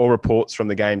all reports from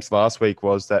the games last week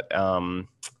was that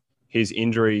his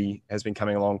injury has been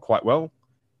coming along quite well,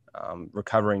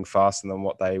 recovering faster than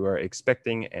what they were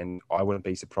expecting, and I wouldn't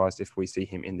be surprised if we see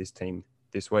him in this team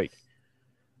this week.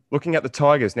 Looking at the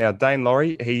Tigers now, Dane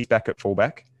Laurie, he's back at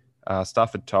fullback.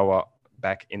 Stafford Toa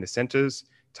back in the centres.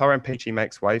 Tyrone Peachy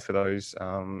makes way for those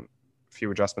few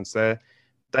adjustments there.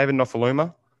 David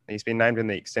Nofaluma, he's been named in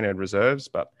the extended reserves,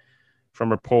 but from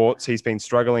reports, he's been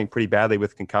struggling pretty badly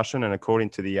with concussion, and according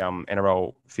to the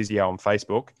NRL physio on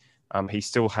Facebook, he's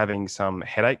still having some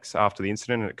headaches after the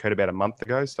incident, and it occurred about a month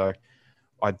ago. So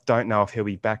I don't know if he'll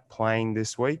be back playing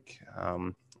this week.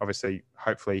 Obviously,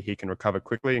 hopefully he can recover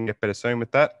quickly and get better soon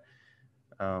with that.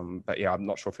 But yeah, I'm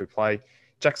not sure if he'll play.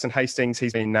 Jackson Hastings,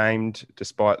 he's been named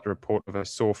despite the report of a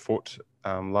sore foot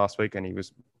last week, and he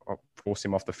was forced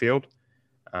him off the field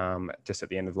just at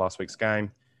the end of last week's game.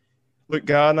 Luke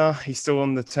Gardner, he's still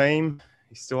on the team.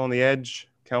 He's still on the edge.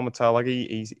 Cal Matalagi,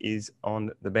 he is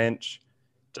on the bench.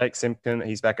 Jake Simpkin,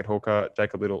 he's back at hooker.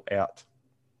 Jacob Little out.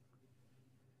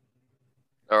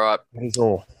 All right. He's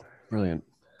all. Brilliant.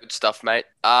 Good stuff, mate.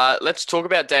 Let's talk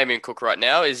about Damien Cook right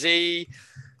now. Is he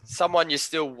someone you're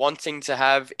still wanting to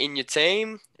have in your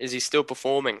team? Is he still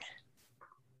performing?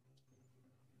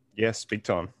 Yes, big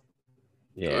time.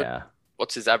 Yeah. Good.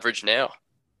 What's his average now?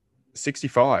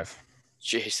 65.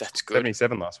 Jeez, that's good.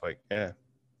 77 last week. Yeah.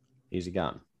 He's a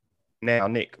gun. Now,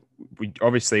 Nick,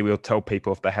 we'll tell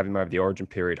people if they have him over the origin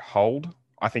period, hold.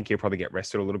 I think he'll probably get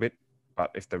rested a little bit. But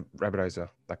if the Rabbitohs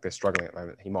are they're struggling at the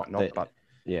moment, he might not.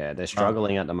 They're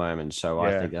struggling at the moment, so yeah.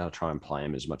 I think they'll try and play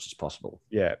him as much as possible.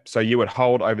 Yeah, so you would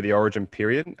hold over the origin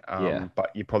period, but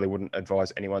you probably wouldn't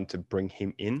advise anyone to bring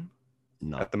him in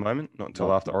at the moment, not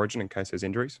until after origin in case there's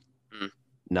injuries.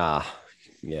 Nah,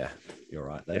 yeah, you're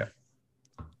right there.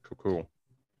 Yeah. Cool.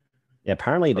 Yeah,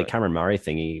 apparently the Cameron Murray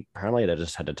thing, they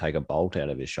just had to take a bolt out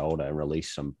of his shoulder and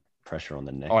release some pressure on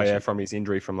the neck. Oh, yeah, from his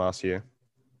injury from last year.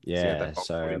 Yeah,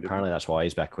 so apparently that's why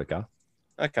he's back quicker.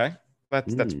 Okay,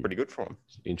 that's pretty good for him.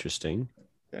 Interesting.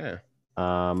 Yeah.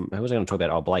 Who was I going to talk about?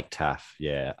 Oh, Blake Taff.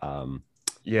 Yeah.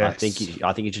 Yeah. I think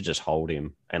you should just hold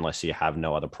him unless you have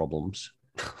no other problems.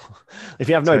 If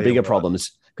you have no bigger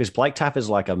problems, because Blake Taff is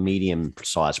like a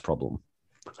medium-sized problem.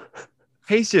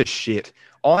 He's just shit.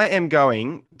 I am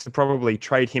going to probably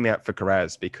trade him out for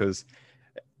Karaz because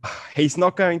he's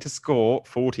not going to score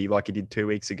 40 like he did 2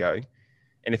 weeks ago.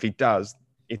 And if he does,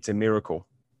 it's a miracle.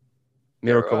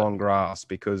 Miracle on grass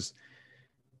because...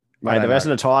 Mate, the versus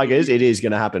the Tigers, it is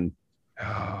going to happen.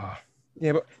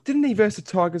 Yeah, but didn't he versus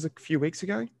the Tigers a few weeks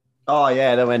ago? Oh,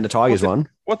 yeah, that when the Tigers won.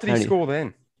 What did he score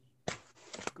then?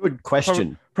 Good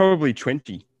question. Probably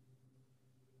 20.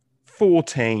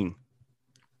 14.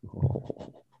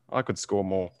 I could score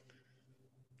more.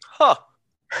 Huh.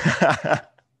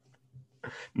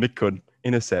 Nick could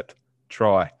intercept,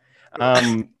 try.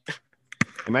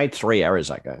 He made 3 errors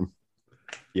that game.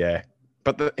 Yeah,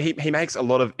 but he makes a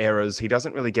lot of errors. He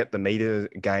doesn't really get the meter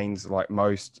gains like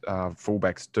most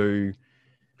fullbacks do.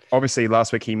 Obviously,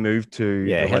 last week he moved to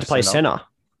He had to play centre,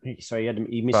 so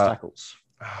he missed tackles.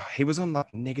 He was on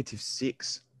like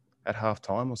 -6 at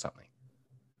halftime or something.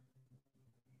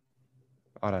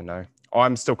 I don't know.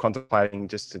 I'm still contemplating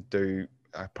just to do.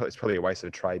 It's probably a waste of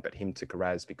a trade, but him to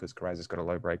Karaz because Karaz has got a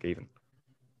low break even.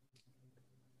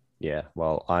 Yeah,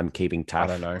 well, I'm keeping Taff. I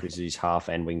don't know because he's half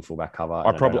and wing fullback cover.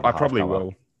 I probably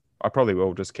will. I probably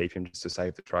will just keep him just to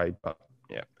save the trade. But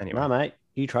yeah, anyway. No, mate,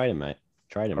 you trade him, mate.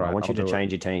 Trade him. Right, I want you to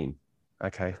change your team.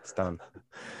 Okay, it's done.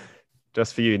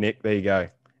 Just for you, Nick. There you go.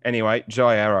 Anyway,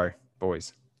 Jai Arrow,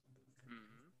 boys.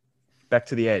 Back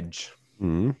to the edge.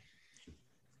 Mm-hmm.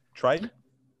 Trade?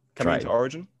 Coming into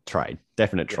Origin? Trade.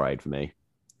 Definite trade for me.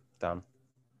 Done.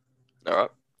 All right.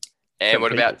 And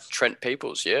what about Trent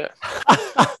Peoples? Yeah.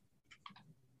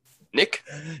 Nick?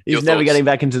 He's never getting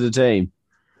back into the team.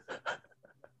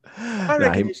 I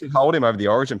reckon you should hold him over the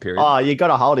Origin period. Oh, you got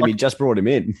to hold him. You just brought him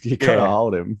in. You got to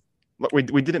hold him. Look,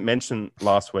 we didn't mention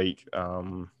last week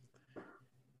about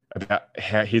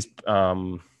how his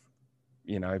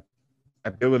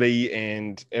ability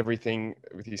and everything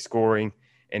with his scoring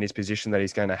and his position that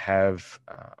he's going to have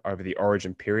over the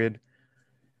Origin period.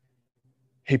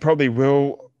 He probably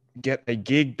will get a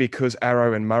gig because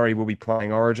Arrow and Murray will be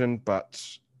playing Origin, but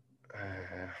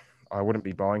I wouldn't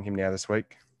be buying him now this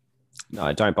week.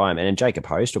 No, don't buy him. And then Jacob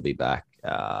Host will be back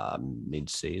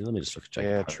mid-season. Let me just look at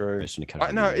Jacob Host. True.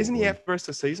 No, isn't he out for the rest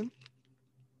of the season?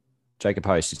 Jacob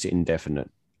Host, it's indefinite.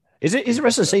 Is it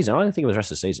rest of the season? I don't think it was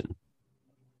rest of the season.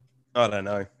 I don't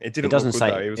know. It didn't look good,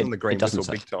 though. It was on the green whistle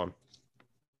big time.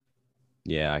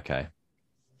 Yeah, okay.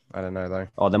 I don't know, though.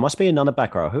 Oh, there must be another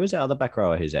back rower. Who is the other back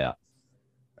rower who's out?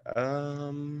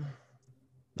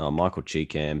 Michael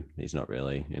Cheekham. He's not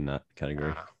really in that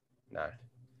category. No.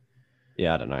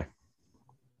 Yeah, I don't know.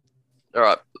 All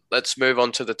right, let's move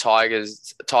on to the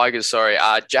Tigers.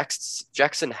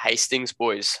 Jackson Hastings,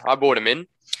 boys. I brought him in.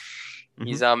 Mm-hmm.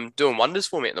 He's doing wonders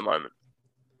for me at the moment.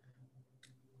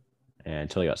 And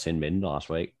until he got sin bin last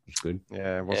week, it's good.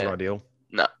 Yeah, it wasn't ideal.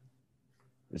 No.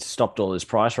 It's stopped all his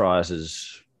price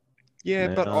rises.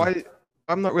 Yeah, but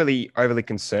I'm not really overly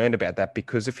concerned about that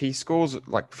because if he scores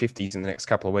like 50s in the next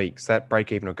couple of weeks, that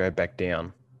break even will go back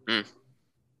down. Mm.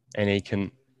 And he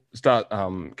can start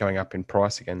going up in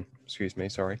price again. Excuse me,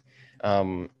 sorry.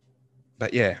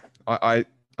 But yeah, I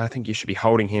think you should be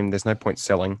holding him. There's no point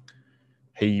selling.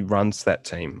 He runs that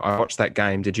team. I watched that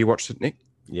game. Did you watch it, Nick?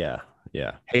 Yeah.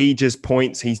 He just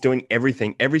points. He's doing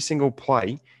everything. Every single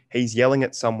play, he's yelling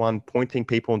at someone, pointing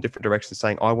people in different directions,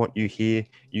 saying, I want you here.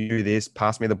 You do this.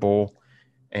 Pass me the ball.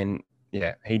 And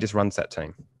yeah, he just runs that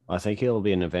team. I think he'll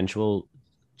be an eventual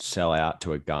sell out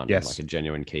to a gun, like a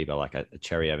genuine keeper, like a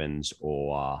Cherry Evans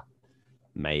or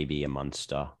maybe a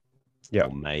Munster. Yeah.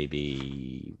 Or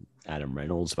maybe Adam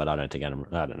Reynolds, but I don't think I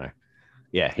don't know.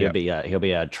 Yeah, he'll be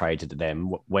a trade to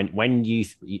them when you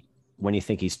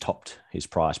think he's topped his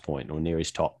price point or near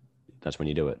his top. That's when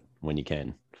you do it when you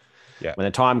can. Yeah. When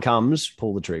the time comes,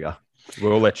 pull the trigger.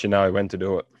 We'll let you know when to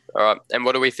do it. All right. And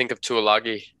what do we think of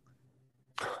Tuolagi?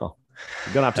 Oh,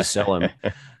 you're gonna have to sell him.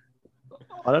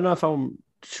 I don't know if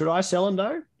should I sell him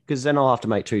though? Because then I'll have to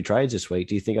make 2 trades this week.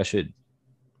 Do you think I should?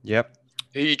 Yep.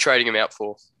 Who are you trading him out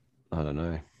for? I don't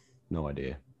know. No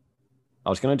idea. I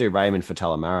was going to do Raymond for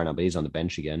Talamarina, but he's on the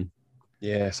bench again.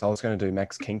 Yeah, so I was going to do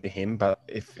Max King to him, but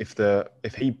if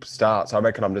he starts, I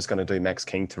reckon I'm just going to do Max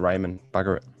King to Raymond.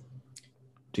 Bugger it.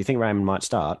 Do you think Raymond might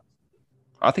start?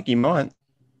 I think he might.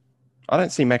 I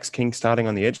don't see Max King starting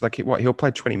on the edge. Like he'll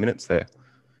play 20 minutes there.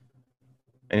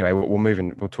 Anyway, we'll move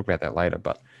in. We'll talk about that later.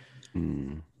 But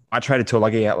I traded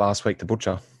Tuolagi out last week to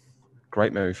Butcher.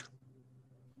 Great move.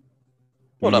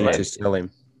 You need to sell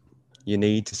him. You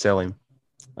need to sell him.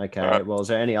 Okay. Right. Well, is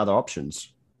there any other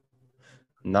options?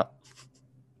 No.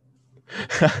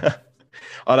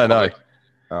 I don't know.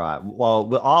 All right.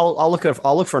 Well, I'll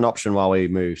look for an option while we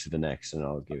move to the next, and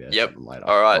I'll give you something later.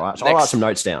 All right. So I'll write some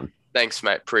notes down. Thanks,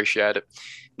 mate. Appreciate it.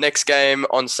 Next game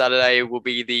on Saturday will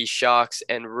be the Sharks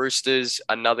and Roosters.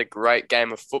 Another great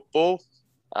game of football.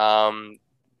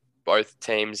 Both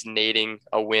teams needing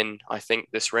a win, I think,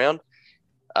 this round.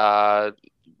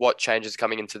 What changes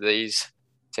coming into these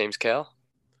teams, Cal?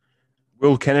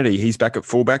 Will Kennedy, he's back at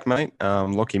fullback, mate.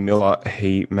 Lockie Miller,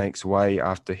 he makes way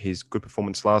after his good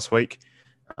performance last week.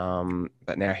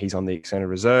 But now he's on the extended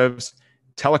reserves.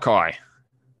 Talakai,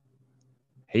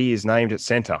 he is named at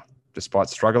centre. despite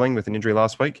struggling with an injury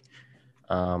last week.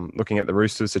 Looking at the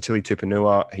Roosters, Satili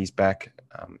Tupanua, he's back.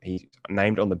 He's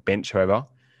named on the bench, however,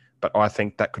 but I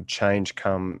think that could change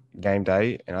come game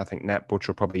day, and I think Nat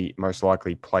Butcher will probably most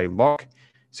likely play lock.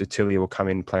 Satili will come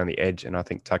in, play on the edge, and I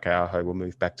think Takeaho will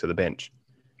move back to the bench.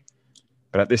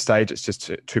 But at this stage, it's just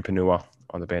Tupanua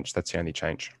on the bench. That's the only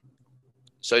change.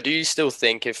 So do you still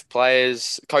think if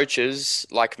coaches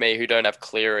like me who don't have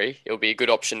Cleary, it'll be a good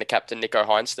option to captain Nicho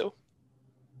Hynes still?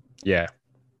 Yeah.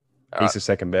 He's the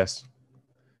second best.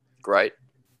 Great.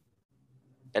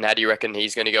 And how do you reckon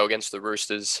he's going to go against the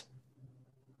Roosters?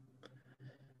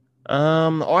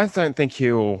 I don't think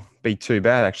he'll be too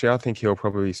bad, actually. I think he'll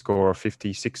probably score a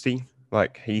 50, 60.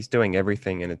 Like, he's doing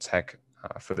everything in attack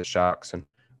for the Sharks. And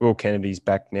Will Kennedy's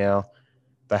back now.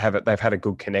 They've had a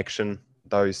good connection,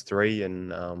 those three, and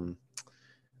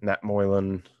Nat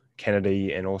Moylan,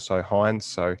 Kennedy, and also Hines.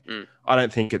 So I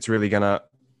don't think it's really going to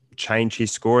change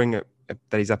his scoring that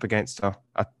he's up against a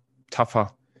tougher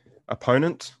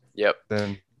opponent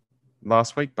than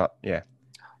last week. But yeah.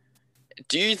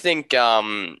 Do you think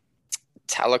Talakai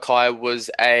was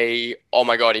oh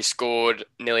my God, he scored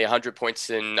nearly 100 points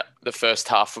in the first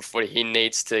half of what he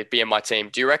needs to be in my team?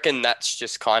 Do you reckon that's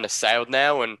just kind of sailed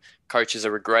now and coaches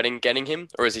are regretting getting him,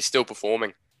 or is he still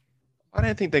performing? I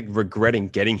don't think they're regretting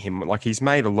getting him. Like, he's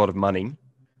made a lot of money.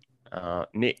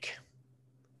 Nick,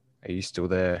 are you still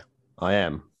there? I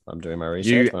am. I'm doing my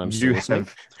research.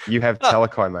 You have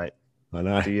Talakai, mate. I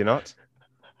know. Do you not?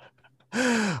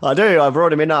 I do. I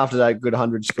brought him in after that good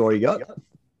 100 score he got.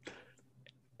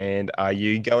 And are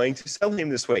you going to sell him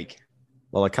this week?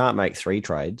 Well, I can't make 3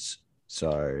 trades,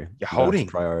 so you're holding.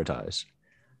 Prioritize.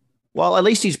 Well, at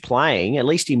least he's playing. At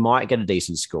least he might get a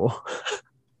decent score.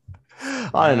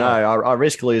 I don't know. I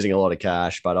risk losing a lot of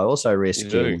cash, but I also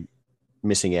risk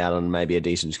missing out on maybe a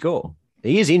decent score.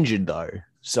 He is injured though,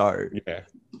 so yeah,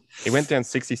 he went down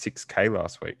 66K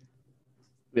last week.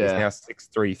 Yeah, he's now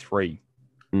 633.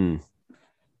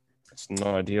 It's not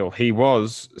ideal. He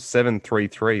was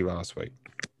 733 last week.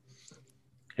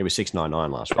 He was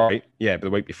 699 last week. Right. Yeah, but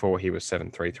the week before he was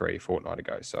 733 a fortnight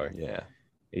ago. So yeah,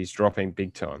 he's dropping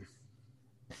big time.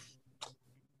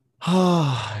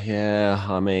 Yeah,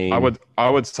 I mean, I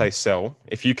would say sell.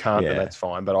 If you can't, then that's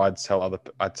fine. But I'd say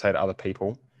to other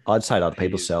people. I'd say to other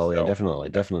people sell. Yeah,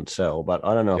 definitely sell. But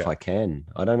I don't know if I can.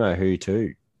 I don't know who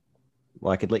to.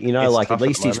 Like, at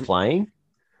least he's playing.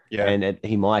 Yeah, and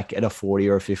he might get a 40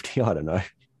 or a 50. I don't know.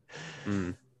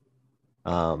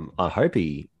 I hope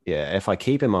he. Yeah, if I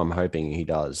keep him, I'm hoping he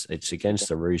does. It's against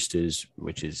the Roosters,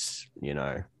 which is,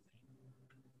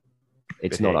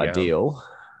 it's not ideal.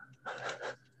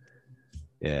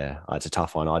 Yeah, it's a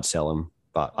tough one. I'd sell him,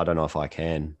 but I don't know if I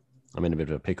can. I'm in a bit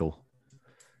of a pickle.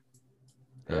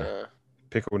 Yeah.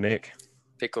 Pickle Nick.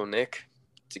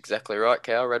 That's exactly right,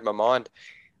 Cal. Read my mind.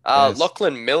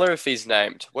 Lachlan Miller, if he's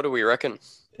named. What do we reckon?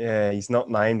 Yeah, he's not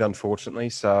named, unfortunately,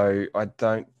 so I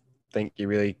don't think you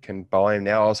really can buy him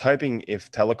now. I was hoping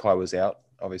if Talakai was out,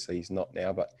 obviously he's not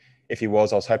now, but if he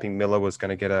was, I was hoping Miller was going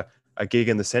to get a gig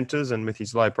in the centres, and with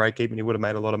his low break-even, he would have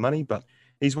made a lot of money, but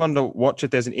he's one to watch if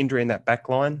there's an injury in that back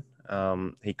line.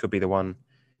 He could be the one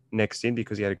next in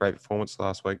because he had a great performance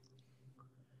last week.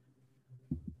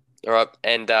 All right.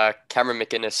 And Cameron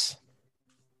McInnes.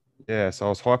 Yeah, so I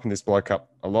was hyping this bloke up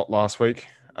a lot last week.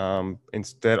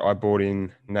 Instead, I bought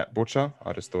in Nat Butcher.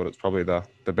 I just thought it's probably the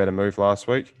better move last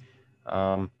week.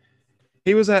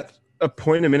 He was at a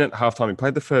point a minute halftime. He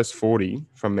played the first 40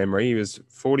 from memory. He was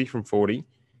 40 from 40.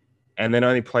 And then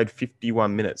only played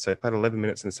 51 minutes. So he played 11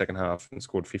 minutes in the second half and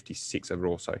scored 56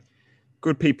 overall. So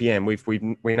good PPM.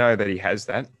 We know that he has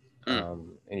that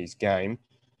in his game.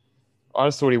 I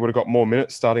just thought he would have got more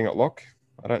minutes starting at lock.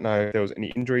 I don't know if there was any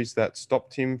injuries that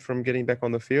stopped him from getting back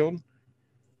on the field.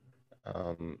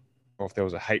 Or if there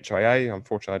was a HIA.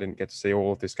 Unfortunately, I didn't get to see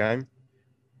all of this game.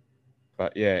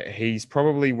 But yeah, he's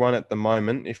probably one at the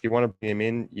moment. If you want to bring him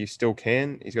in, you still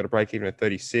can. He's got a break even at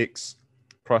 36,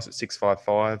 price at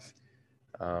 655.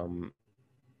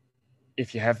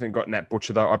 If you haven't got Nat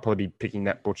Butcher, though, I'd probably be picking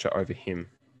Nat Butcher over him.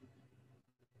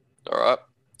 All right.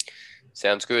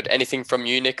 Sounds good. Anything from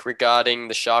you, Nick, regarding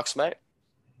the Sharks, mate?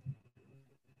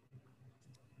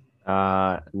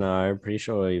 No, pretty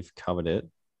sure we've covered it.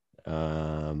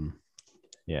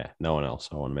 Yeah, no one else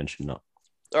I want to mention. Not.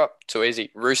 All right, too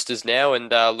easy. Roosters now, and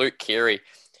Luke Keary.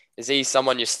 Is he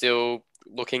someone you're still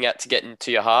looking at to get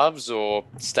into your halves, or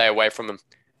stay away from him?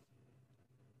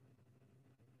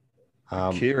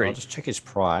 I'll just check his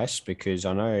price because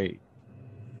I know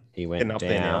he went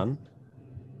down.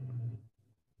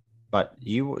 But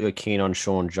you were keen on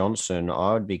Sean Johnson.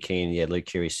 I would be keen. Yeah, Luke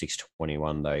Keary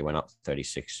 621 though. He went up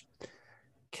 36K.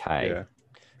 Yeah.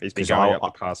 He's been going up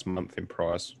the past month in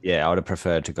price. Yeah, I would have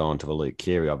preferred to go on to the Luke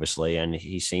Keary, obviously, and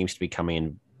he seems to be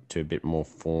coming into a bit more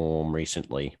form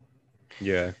recently.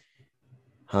 Yeah.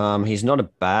 He's not a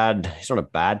bad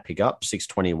pickup,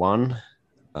 621.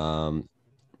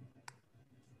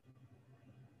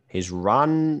 His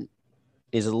run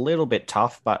is a little bit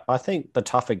tough, but I think the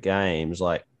tougher games,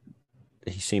 like,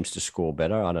 he seems to score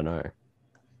better. I don't know.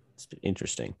 It's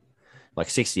interesting. Like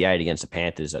 68 against the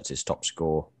Panthers, that's his top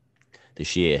score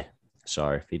this year. So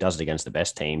if he does it against the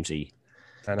best teams, he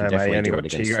I know, mate.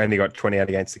 He only got 28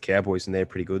 against the Cowboys, and they're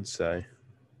pretty good. So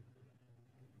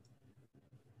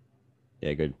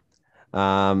yeah, good.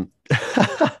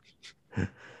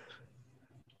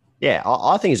 Yeah,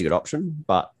 I think he's a good option,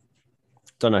 but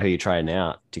don't know who you're trading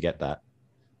out to get that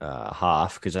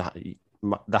half, because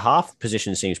the half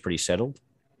position seems pretty settled.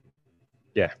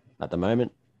 Yeah, at the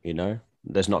moment,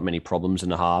 there's not many problems in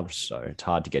the halves, so it's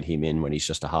hard to get him in when he's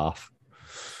just a half.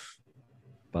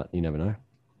 But you never know.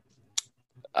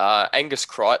 Angus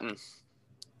Crichton,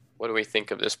 what do we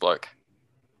think of this bloke?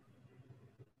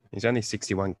 He's only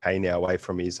 61k now away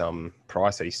from his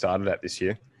price that he started at this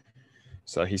year,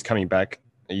 so he's coming back.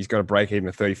 He's got a break even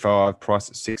of 35, price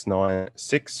at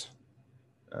 696.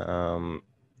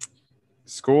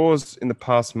 Scores in the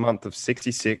past month of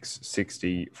 66,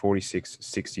 60, 46,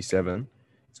 67.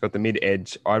 He's got the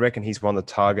mid-edge. I reckon he's one the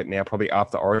target now, probably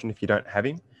after Origin if you don't have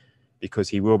him, because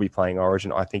he will be playing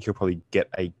Origin. I think he'll probably get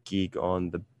a gig on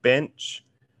the bench.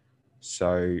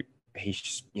 So he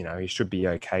should be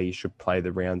okay. He should play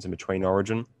the rounds in between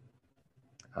Origin.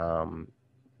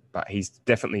 But he's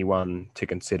definitely one to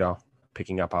consider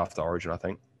picking up after Origin, I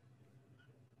think.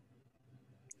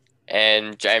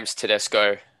 And James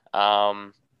Tedesco, is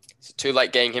it too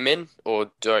late getting him in, or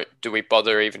do we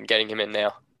bother even getting him in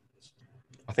now?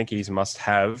 I think he's a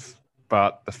must-have,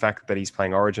 but the fact that he's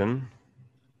playing Origin,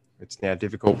 it's now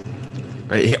difficult.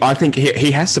 I think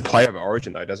he has to play over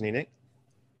Origin, though, doesn't he, Nick?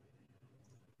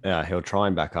 Yeah, he'll try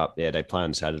and back up. Yeah, they play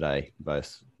on Saturday,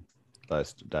 both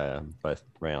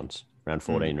rounds, round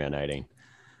 14, round 18.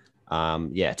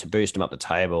 To boost him up the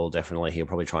table, definitely he'll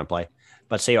probably try and play.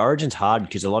 But see, Origin's hard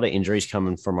because a lot of injuries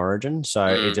coming from Origin, so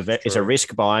it's a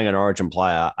risk buying an Origin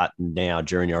player now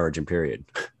during the Origin period.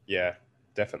 Yeah,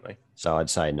 definitely. So I'd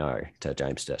say no to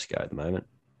James Tedesco at the moment,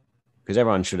 because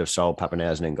everyone should have sold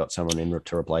Pappenhausen and got someone in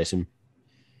to replace him.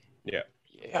 Yeah,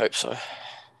 I hope so.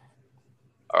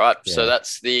 All right, So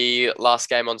that's the last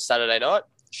game on Saturday night.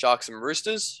 Sharks and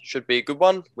Roosters should be a good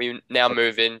one. We now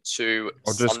move into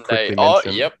Sunday. Oh,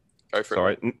 yep. Go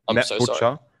for it. Nat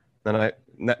Butcher. No,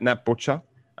 Nat Butcher.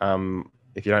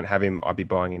 If you don't have him, I'd be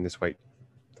buying him this week.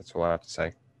 That's all I have to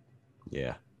say.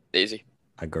 Yeah. Easy.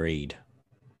 Agreed.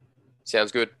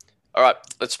 Sounds good. All right,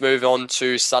 let's move on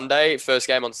to Sunday. First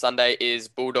game on Sunday is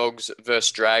Bulldogs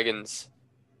versus Dragons.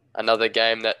 Another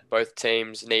game that both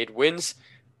teams need wins.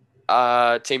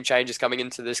 Team changes coming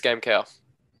into this game, Cal.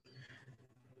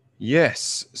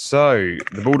 Yes. So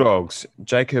the Bulldogs,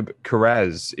 Jacob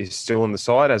Kiraz is still on the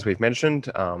side, as we've mentioned.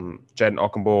 Jaden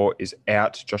Ockenbaugh is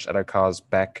out. Josh Adokar's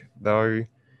back, though.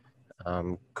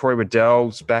 Corey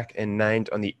Waddell's back and named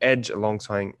on the edge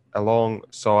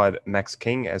alongside Max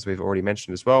King, as we've already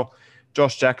mentioned as well.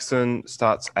 Josh Jackson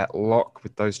starts at lock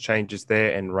with those changes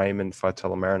there, and Raymond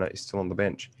Faitala-Mariner is still on the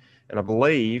bench. And I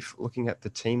believe, looking at the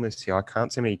team list here, I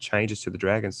can't see many changes to the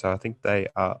Dragons, so I think they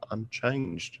are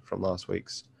unchanged from last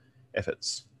week's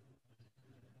efforts.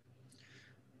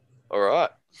 All right.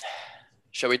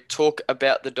 Shall we talk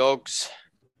about the Dogs?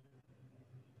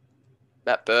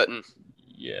 Matt Burton.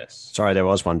 Yes. Sorry, there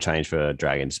was one change for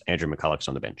Dragons. Andrew McCulloch's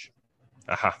on the bench.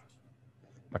 Aha.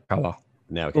 McCulloch.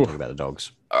 Now we can talk about the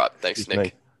Dogs. All right. Thanks,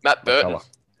 Nick. Matt Burton. McCulloch.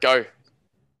 Go.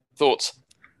 Thoughts?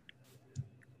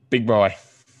 Big buy.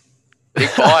 Big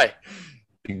buy.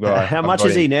 Big buy. How much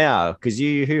is he now? Because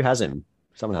who has him?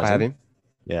 Someone has him. I have him.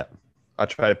 Yeah. I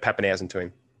traded Pappenhausen to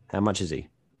him. How much is he?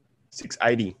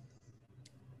 680.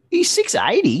 He's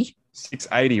 680?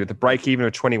 680 with a break even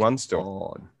of 21 still.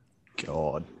 Oh,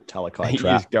 God. Talakai He's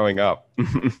trap. going up.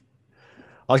 I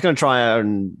was going to try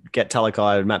and get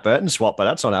Talakai and Matt Burton swap, but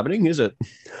that's not happening, is it?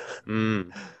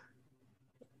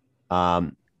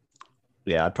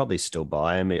 Yeah, I'd probably still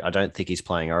buy him. I don't think he's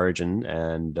playing Origin,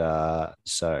 and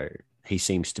so he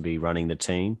seems to be running the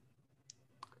team.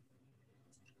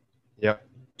 Yep.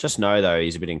 Just know though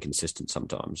he's a bit inconsistent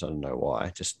sometimes. I don't know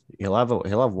why. Just he'll have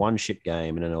one shit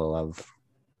game, and then he'll have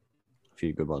a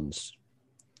few good ones.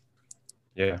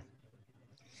 Yeah.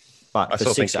 But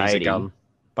for 680,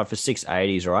 but for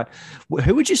 680 is all right.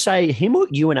 Who would you say, him or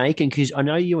Ewan Aiken? Because I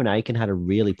know Ewan Aiken had a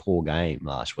really poor game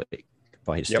last week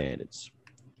by his standards.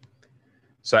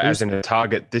 So as in a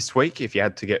target this week, if you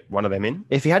had to get one of them in?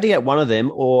 If you had to get one of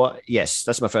them, or yes,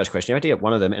 that's my first question. You had to get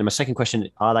one of them. And my second question,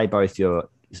 are they both your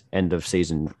end of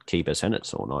season keeper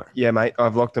centers or not? Yeah, mate.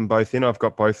 I've locked them both in. I've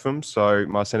got both of them. So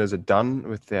my centers are done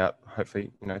without,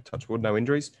 hopefully, touch wood, no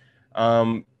injuries.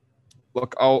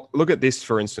 Look, I'll look at this,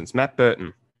 for instance. Matt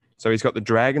Burton. So he's got the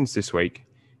Dragons this week.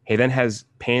 He then has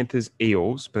Panthers,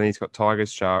 Eels, but then he's got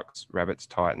Tigers, Sharks, Rabbits,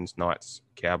 Titans, Knights,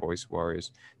 Cowboys,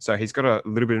 Warriors. So he's got a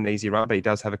little bit of an easy run, but he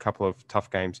does have a couple of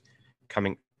tough games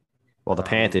coming. Well, the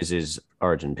Panthers is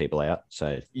Origin people out,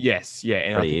 so yes, yeah,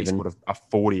 and I think he scored a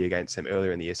 40 against them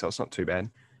earlier in the year, so it's not too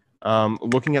bad.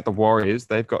 Looking at the Warriors,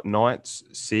 they've got Knights,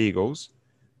 Seagulls,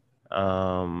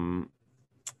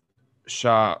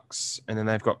 Sharks, and then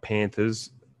they've got Panthers,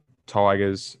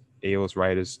 Tigers, Eels,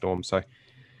 Raiders, Storm. So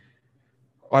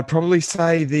I'd probably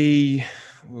say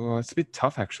it's a bit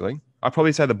tough, actually. I'd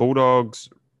probably say the Bulldogs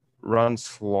run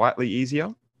slightly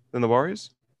easier than the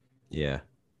Warriors. Yeah.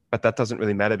 But that doesn't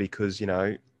really matter because,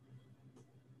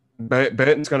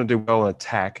 Burton's going to do well in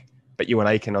attack, but Ewan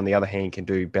Aiken, on the other hand, can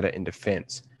do better in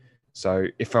defense. So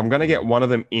if I'm going to get one of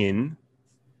them in,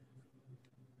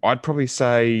 I'd probably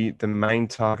say the main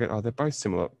target. Oh, they're both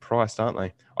similar priced, aren't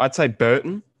they? I'd say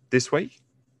Burton this week,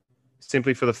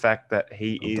 simply for the fact that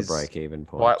he is break-even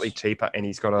slightly cheaper and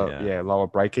he's got a lower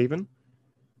break-even.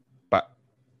 But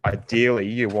ideally,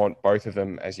 you want both of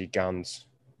them as your guns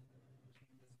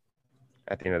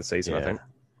at the end of the season, I think.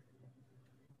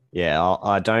 Yeah,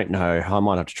 I don't know. I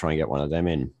might have to try and get one of them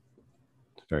in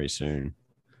very soon.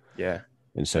 Yeah.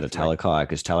 Instead of Talakai,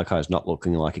 because Talakai is not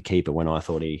looking like a keeper when I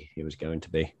thought he was going to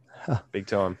be. Big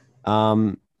time.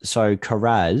 So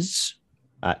Karaz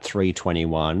at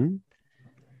 321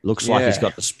 looks like he's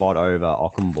got the spot over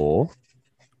Ockenbaugh.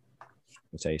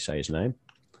 That's how you say his name.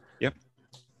 Yep.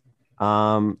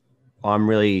 I'm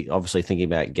really obviously thinking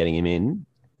about getting him in.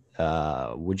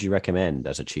 Would you recommend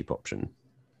as a cheap option?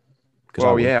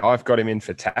 Well, I've got him in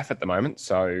for TAF at the moment.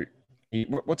 So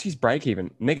what's his break even?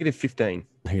 -15.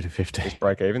 -15. His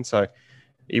break even. So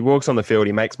he walks on the field.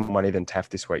 He makes more money than TAF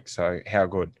this week. So how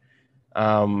good?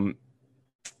 The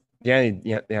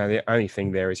only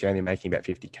thing there is you're only making about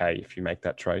 50K if you make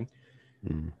that trade.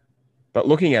 But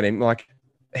looking at him,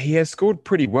 he has scored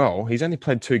pretty well. He's only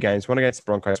played 2 games, one against the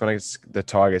Broncos, one against the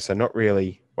Tigers. So not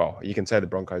really. Well, you can say the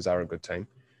Broncos are a good team.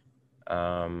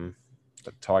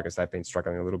 The Tigers, they've been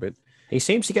struggling a little bit. He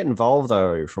seems to get involved,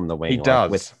 though, from the wing. He does.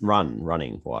 With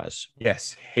running-wise.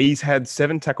 Yes. He's had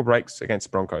 7 tackle breaks against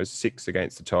the Broncos, 6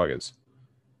 against the Tigers.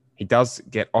 He does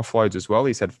get offloads as well.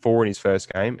 He's had 4 in his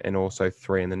first game and also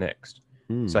 3 in the next.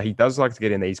 So he does like to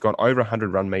get in there. He's gone over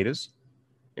 100 run meters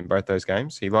in both those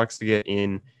games. He likes to get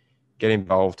in, get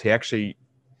involved. He actually,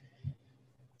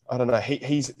 I don't know,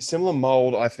 he's similar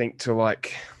mold, I think, to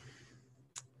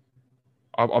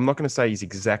I'm not going to say he's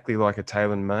exactly like a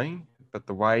Taylor May, but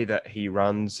the way that he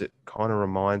runs, it kind of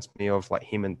reminds me of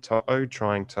him and Toto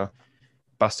trying to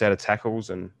bust out of tackles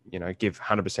and, give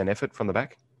 100% effort from the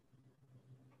back.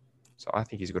 So I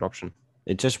think he's a good option.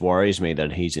 It just worries me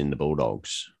that he's in the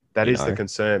Bulldogs. That is the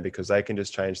concern because they can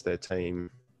just change their team.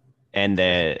 And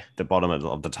they're the bottom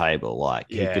of the table.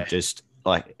 He could just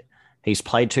he's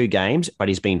played 2 games, but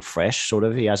he's been fresh, sort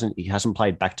of. He hasn't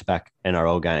played back-to-back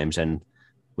NRL games, and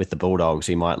with the Bulldogs,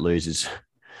 he might lose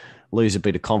a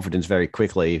bit of confidence very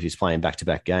quickly if he's playing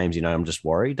back-to-back games. I'm just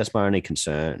worried. That's my only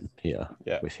concern here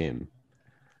with him.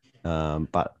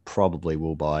 But probably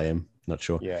will buy him. Not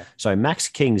sure. Yeah. So Max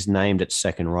King's named at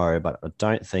second row, but I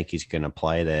don't think he's going to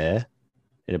play there.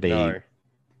 It'll be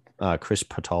Chris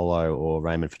Patolo or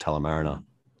Raymond Fatala-Mariner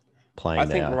playing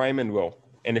there. I think Raymond will.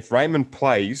 And if Raymond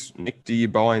plays, Nick, do you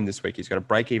buy him this week? He's got a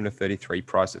break even of 33,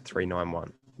 price at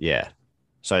 391. Yeah.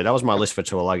 So that was my list for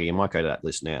Tuolagi. You might go to that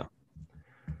list now.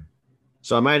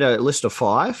 So I made a list of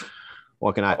 5.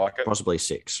 Well, I can add possibly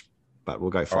 6, but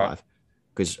we'll go 5.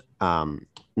 Because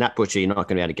Nat Butcher, you're not going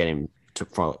to be able to get him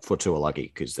for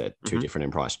Tuolagi because they're too different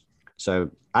in price.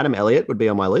 So Adam Elliott would be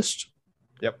on my list.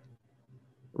 Yep.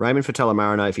 Raymond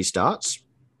Fatala-Mariner if he starts.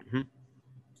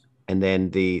 And then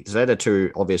they're the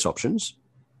 2 obvious options.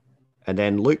 And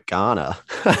then Luke Garner,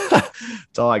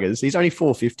 Tigers, he's only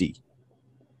 $450.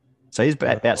 So he's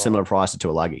about similar price to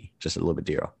Tuolagi, just a little bit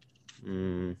dearer.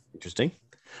 Interesting.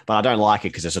 But I don't like it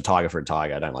because it's a Tiger for a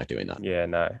Tiger. I don't like doing that. Yeah,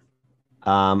 no.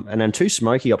 And then 2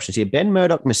 smoky options here. Ben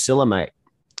Murdoch-Masila, mate.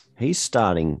 He's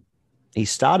starting. He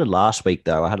started last week,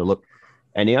 though. I had a look.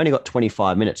 And he only got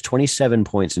 25 minutes, 27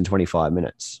 points in 25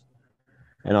 minutes.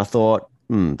 And I thought,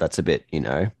 that's a bit,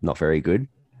 not very good.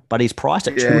 But he's priced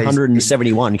at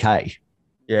 271K.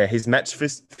 Yeah, his match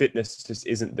fitness just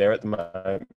isn't there at the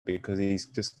moment because he's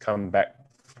just come back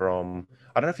from,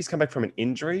 I don't know if he's come back from an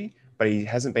injury, but he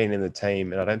hasn't been in the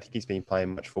team, and I don't think he's been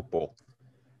playing much football.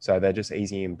 So they're just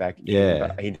easing him back in.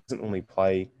 But he doesn't normally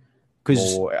play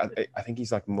more. I think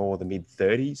he's like more the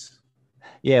mid-30s.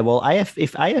 Yeah, well, if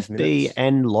AFB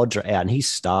and Lodge are out and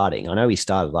he's starting, I know he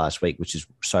started last week, which is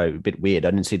so a bit weird.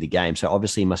 I didn't see the game. So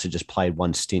obviously he must have just played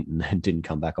one stint and then didn't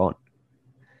come back on.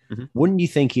 Mm-hmm. Wouldn't you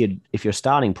think if you're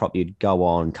starting prop, you'd go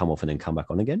on, come off and then come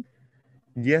back on again?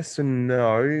 Yes and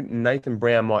no. Nathan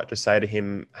Brown might just say to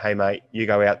him, hey, mate, you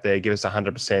go out there, give us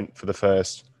 100% for the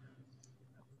first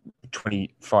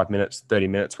 25 minutes, 30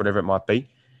 minutes, whatever it might be.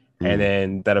 And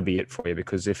then that'll be it for you.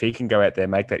 Because if he can go out there,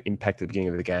 make that impact at the beginning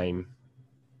of the game,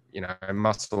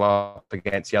 muscle up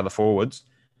against the other forwards,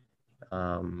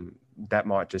 that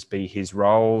might just be his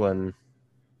role. And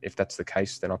if that's the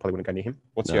case, then I probably wouldn't go near him.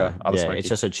 What's your other smoky? It's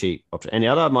just a cheap option. And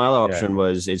my other option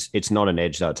was it's not an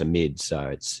edge, though. It's a mid.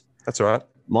 So that's all right.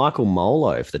 Michael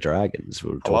Molo for the Dragons.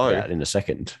 We'll talk about in a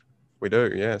second. We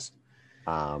do, yes.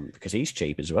 Because he's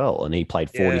cheap as well. And he played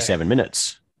 47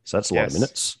 minutes. So that's a lot of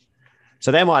minutes.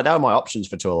 So they were my options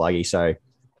for Tuolagi. So,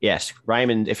 yes,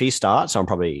 Raymond, if he starts,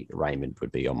 Raymond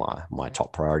would be on my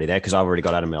top priority there because I've already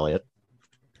got Adam Elliott.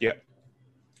 Yeah.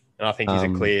 And I think he's a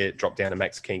clear drop down to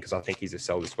Max King because I think he's a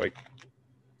sell this week.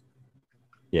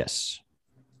 Yes.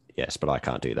 Yes, but I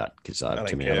can't do that because I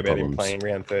don't care about him playing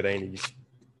round 13.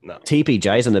 No.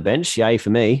 TPJ's on the bench. Yay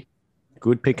for me.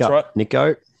 Good pickup, right.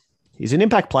 Nico. He's an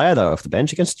impact player, though, off the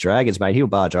bench against Dragons, mate. He'll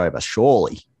barge over,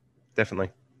 surely. Definitely.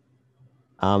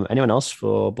 Anyone else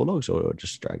for Bulldogs or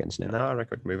just Dragons now? No, I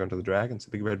reckon we can move on to the Dragons,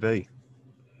 the Big Red V.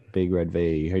 Big Red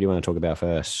V. Who do you want to talk about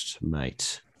first,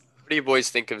 mate? What do you boys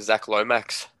think of Zach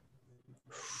Lomax?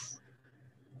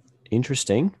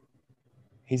 Interesting.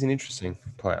 He's an interesting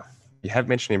player. You have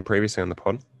mentioned him previously on the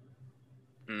pod.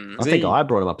 I think I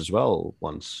brought him up as well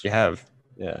once. You have?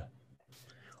 Yeah.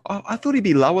 I thought he'd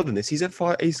be lower than this. He's got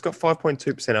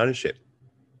 5.2% ownership.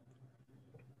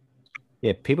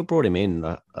 Yeah, people brought him in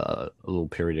a little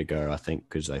period ago, I think,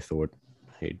 because they thought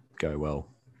he'd go well.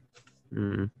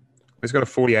 He's got a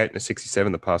 48 and a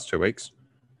 67 the past 2 weeks.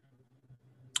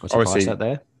 What's the price out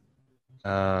there?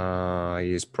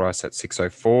 He is priced at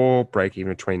 604, break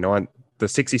even at 29. The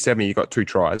 67, you got 2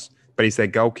 tries, but he's their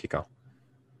goal kicker.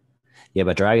 Yeah,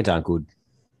 but Dragons aren't good.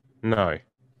 No.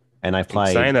 And they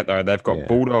play. Saying that, though, they've got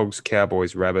Bulldogs,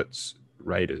 Cowboys, Rabbits,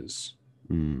 Raiders,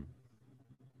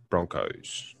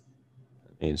 Broncos.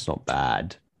 It's not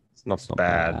bad. It's not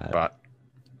bad, but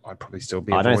I'd probably still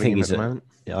be. I don't think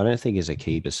he's a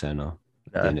keeper center.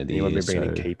 You want to be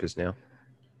bringing in keepers now,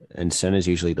 and center's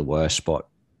usually the worst spot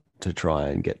to try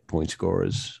and get point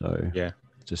scorers. So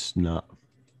just not.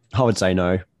 I would say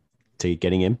no to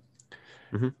getting him.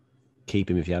 Keep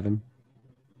him if you have him.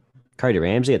 Cody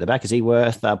Ramsey at the back, is he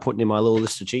worth putting in my little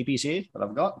list of cheapies here that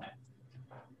I've got,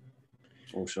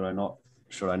 or should I not?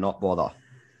 Should I not bother?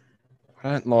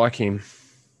 I don't like him.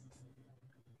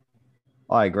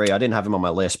 I agree. I didn't have him on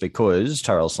my list because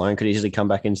Terrell Sloan could easily come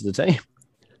back into the team.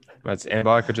 That's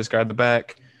Amber could just go to the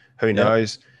back. Who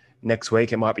knows? Next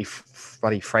week it might be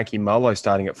bloody Frankie Molo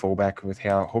starting at fullback with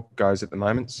how Hook goes at the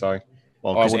moment. So,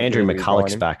 because Andrew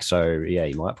McCulloch's back, so yeah,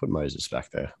 you might put Moses back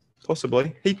there.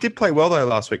 Possibly. He did play well though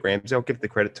last week, Ramsey. I'll give the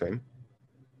credit to him,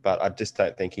 but I just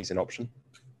don't think he's an option.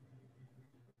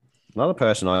 Another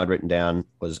person I had written down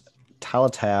was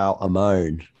Talatau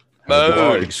Amon.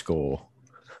 Big score.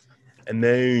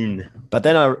 Amon. But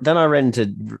then I read into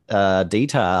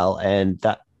detail, and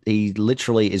that he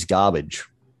literally is garbage.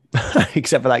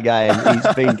 Except for that game,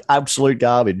 he's been absolute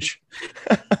garbage.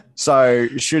 So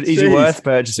is he worth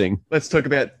purchasing? Let's talk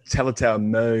about Talatau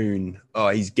Amon. Oh,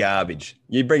 he's garbage.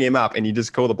 You bring him up and you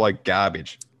just call the bloke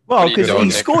garbage. Well, because he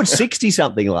scored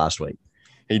 60-something last week.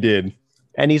 He did.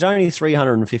 And he's only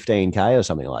 315K or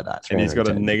something like that. And he's got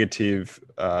a negative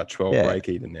 12 break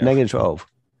even now. Negative 12.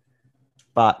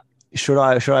 But should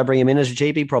I bring him in as a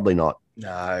cheapie? Probably not.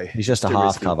 No. He's just a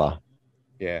half cover.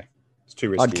 Yeah. It's too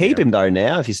risky. I'd keep him though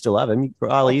now if you still have him.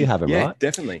 Riley, you have him, right?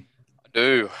 Definitely. I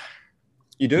do.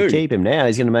 You do? You keep him now.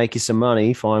 He's going to make you some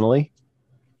money finally.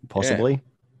 Possibly.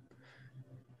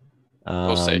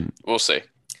 Yeah. We'll see.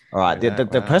 All right.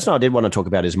 The person I did want to talk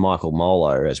about is Michael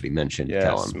Molo, as we mentioned.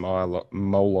 Yes,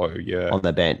 Molo, yeah. On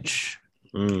the bench.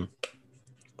 He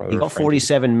got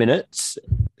 47 minutes.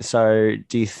 So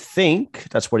do you think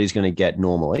that's what he's going to get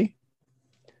normally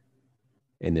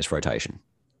in this rotation?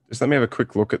 Just let me have a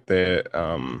quick look at their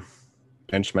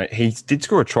bench, mate. He did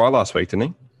score a try last week, didn't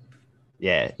he?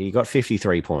 Yeah, he got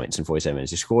 53 points in 47 minutes.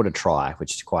 He scored a try,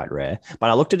 which is quite rare. But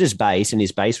I looked at his base, and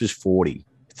his base was 40.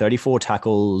 34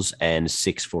 tackles and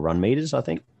 6 for run meters, I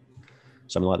think.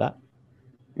 Something like that.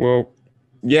 Well,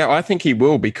 yeah, I think he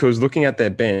will, because looking at their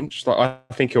bench, I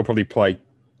think he'll probably play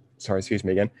excuse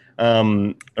me again,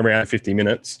 around 50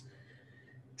 minutes.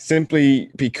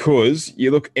 Simply because you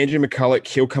look, Andrew McCulloch,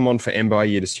 he'll come on for Mbai,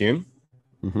 you'd assume.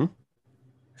 Mm-hmm.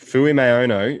 Fui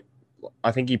Maono,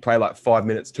 I think he played like 5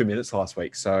 minutes, 2 minutes last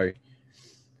week. So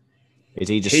is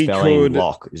he just spelling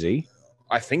lock? Is he?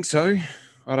 I think so.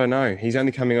 I don't know. He's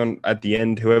only coming on at the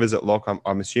end. Whoever's at lock,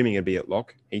 I'm assuming it'd be at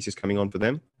lock. He's just coming on for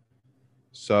them.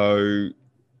 So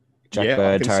Jack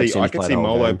Bird, I can see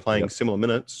Molo playing similar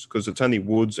minutes because it's only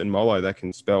Woods and Molo that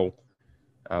can spell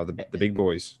the big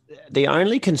boys. The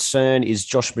only concern is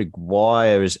Josh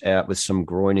McGuire is out with some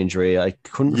groin injury. I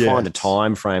couldn't find a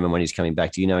time frame and when he's coming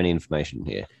back. Do you know any information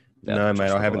here? No, mate,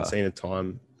 I haven't seen a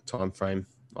time frame.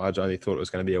 I only thought it was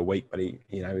going to be a week, but he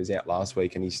was out last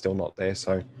week and he's still not there.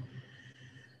 So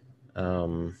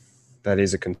that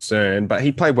is a concern. But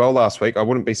he played well last week. I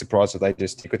wouldn't be surprised if they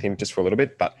just stick with him just for a little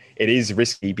bit. But it is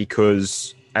risky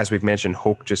because, as we've mentioned,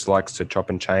 Hook just likes to chop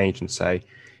and change and say,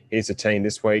 here's the team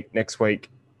this week, next week.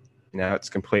 It's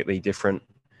completely different.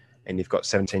 And you've got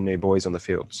 17 new boys on the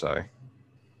field. So,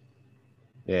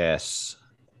 yes.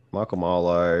 Michael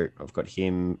Molo, I've got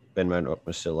him, Ben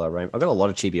Masilla. I've got a lot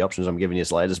of cheapy options I'm giving you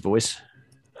as latest, boys.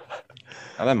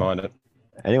 I don't mind it.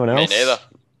 Anyone else? Me neither.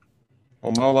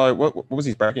 Well, Molo, what was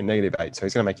his bracket? -8, so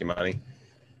he's going to make you money.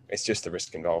 It's just the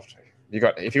risk involved.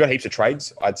 If you got heaps of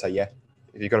trades, I'd say yeah.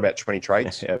 If you've got about 20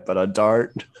 trades. Yeah, but I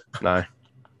don't. No.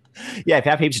 Yeah, if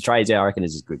you have heaps of trades, I reckon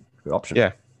it's a good option.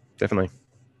 Yeah, definitely.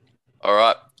 All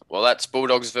right. Well, that's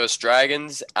Bulldogs versus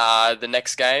Dragons. The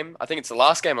next game, I think it's the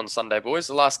last game on Sunday, boys.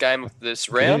 The last game of this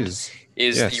round is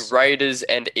the Raiders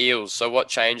and Eels. So what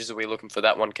changes are we looking for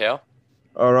that one, Cal?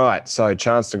 All right. So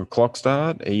chance to clock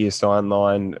start. He is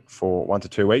sidelined for 1 to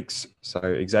 2 weeks. So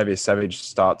Xavier Savage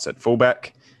starts at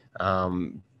fullback.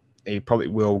 He probably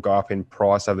will go up in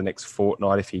price over the next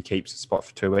fortnight if he keeps a spot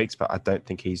for 2 weeks, but I don't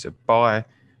think he's a buy.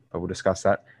 But we'll discuss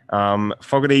that.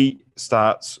 Fogarty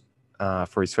starts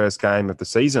for his first game of the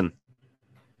season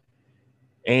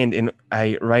and in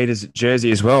a Raiders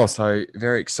jersey as well. So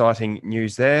very exciting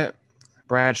news there.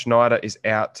 Brad Schneider is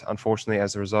out, unfortunately,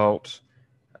 as a result.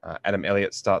 Adam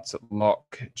Elliott starts at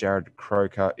lock. Jared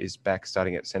Croker is back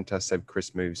starting at centre. Seb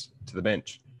Chris moves to the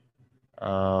bench.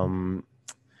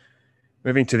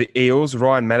 Moving to the Eels,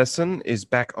 Ryan Madison is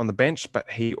back on the bench, but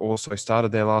he also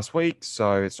started there last week,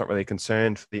 so it's not really a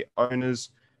concern for the owners.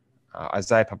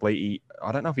 Isaiah Pabliti,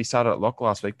 I don't know if he started at lock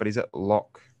last week, but he's at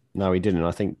lock. No, he didn't.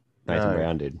 I think Nathan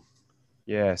Brown did.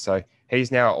 Yeah, so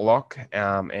he's now at lock,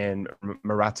 and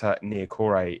Murata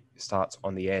Niokore starts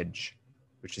on the edge,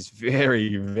 which is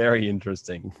very, very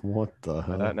interesting. What the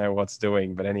hell? I don't know what's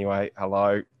doing, but anyway,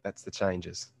 hello, that's the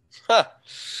changes.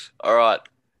 All right.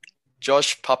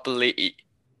 Josh Papali'i.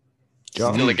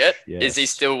 Still a get? Yes. Is he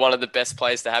still one of the best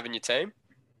players to have in your team?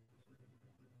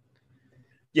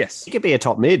 Yes. He could be a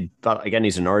top mid, but again,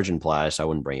 he's an Origin player, so I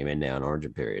wouldn't bring him in now in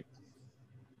Origin period.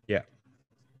 Yeah.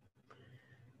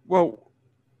 Well,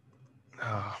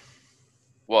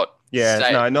 what?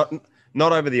 Yeah,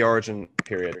 not over the Origin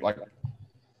period. Like,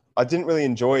 I didn't really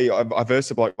enjoy. I versed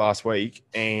a bloke last week,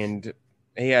 and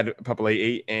he had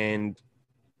Papali'i, and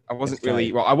I wasn't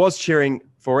really. Well, I was cheering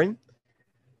for him,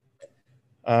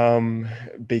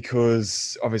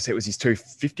 because obviously it was his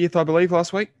 250th, I believe,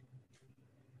 last week.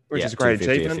 Which is a great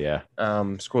achievement. Yeah.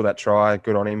 Score that try,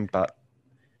 good on him. But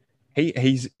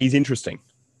he's interesting.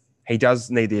 He does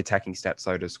need the attacking stats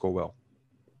though to score well,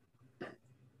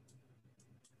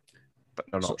 but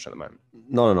not an option at the moment.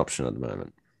 Not an option at the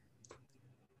moment.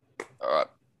 All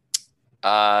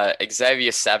right.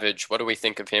 Xavier Savage. What do we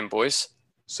think of him, boys?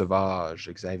 Savage.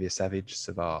 Xavier Savage.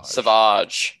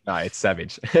 Savage. No, it's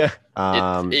Savage. You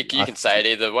can say it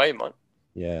either way, man.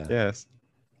 Yeah. Yes.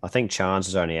 I think Chance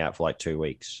is only out for like 2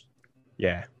 weeks.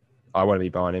 Yeah. I want to be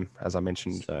buying him, as I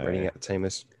mentioned, reading out the team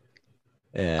list.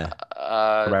 Yeah.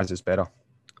 Raz is better.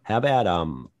 How about,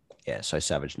 so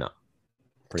Savage, no.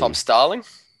 Tom Starling?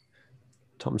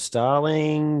 Tom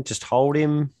Starling, just hold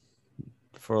him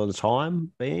for the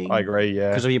time being. I agree, yeah.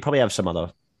 Because you probably have some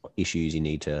other issues you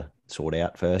need to sort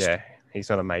out first. Yeah, he's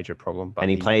not a major problem. But and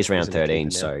he plays round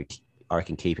 13, so I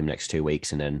can keep him next 2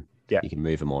 weeks and then you can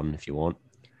move him on if you want.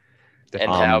 And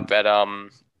how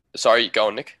about sorry, go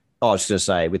on, Nick. I was just going to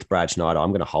say with Brad Schneider,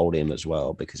 I'm going to hold him as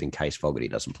well because in case Fogarty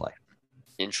doesn't play.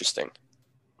 Interesting.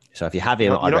 So if you have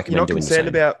him, I'd recommend doing the same. You're not concerned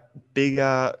about big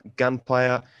gun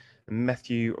player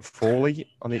Matthew Fawley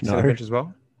on the bench as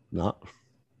well? No.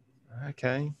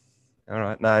 Okay. All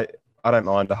right. No, I don't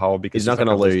mind the hold because he's not going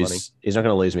to lose money. He's not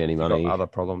going to lose me any money. He's got other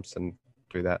problems and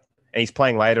do that. And he's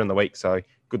playing later in the week, so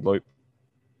good loop.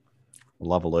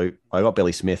 Love a loop. I got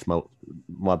Billy Smith,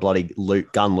 my bloody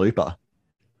gun looper.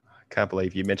 I can't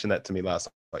believe you mentioned that to me last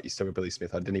Like, you still got Billy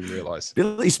Smith. I didn't even realise.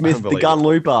 Billy Smith, the gun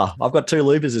looper. I've got 2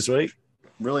 loopers this week.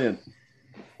 Brilliant.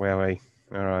 Wowee.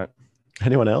 All right.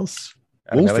 Anyone else?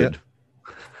 Adam Elliott.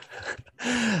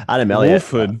 Adam Elliott.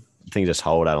 Wolford. I think just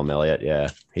hold Adam Elliott, yeah.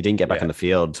 He didn't get back in the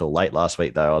field until late last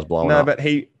week, though. I was blowing up. No, but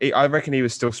I reckon he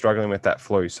was still struggling with that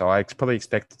flu, so I probably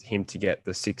expect him to get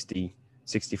the 60,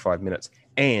 65 minutes.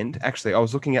 And actually, I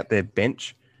was looking at their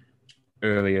bench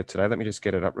earlier today. Let me just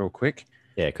get it up real quick.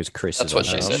 Yeah, because Chris That's is what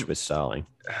on she said. with Starling.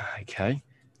 Okay.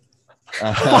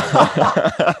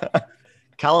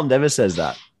 Callum never says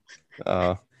that.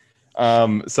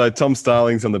 So Tom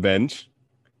Starling's on the bench.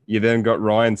 You then got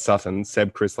Ryan Sutton,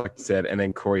 Seb Chris, like you said, and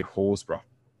then Corey Horsburgh.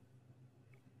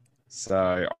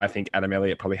 So I think Adam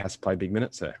Elliott probably has to play big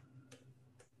minutes there.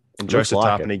 And Joseph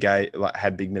Tarpany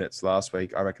had big minutes last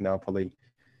week. I reckon they'll probably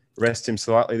rest him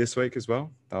slightly this week as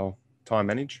well. They'll time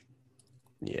manage.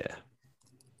 Yeah.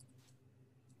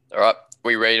 All right.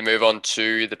 We ready to move on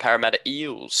to the Parramatta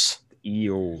Eels?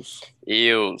 Eels.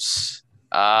 Your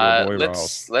boy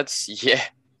let's yeah.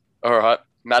 All right.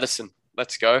 Madison,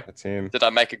 let's go. That's him. Did I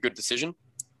make a good decision?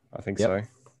 I think so.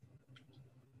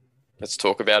 Let's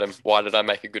talk about him. Why did I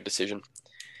make a good decision?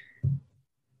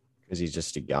 Because he's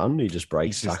just a gun. He just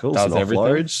breaks tackles does and everything.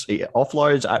 offloads. He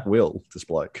offloads at will, this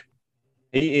bloke.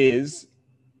 He is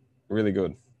really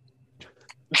good.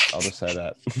 I'll just say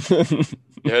that.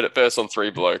 You heard it first on Three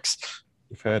Blokes.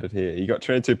 You've heard it here. He got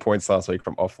 22 points last week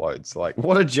from offloads. Like,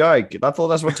 What a joke. I thought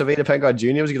that's what Tavita Pengai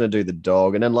Jr. was going to do, the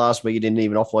dog. And then last week he didn't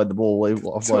even offload the ball. He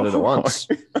offloaded it once.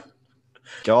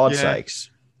 God's sakes.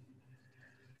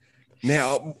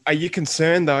 Now, are you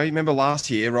concerned, though? Remember last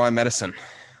year, Ryan Madison?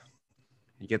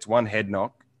 He gets one head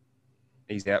knock.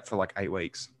 He's out for like 8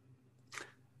 weeks.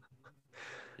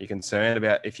 You concerned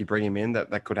about if you bring him in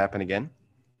that could happen again?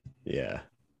 Yeah.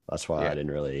 That's why I don't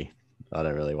really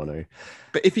want to.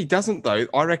 But if he doesn't, though,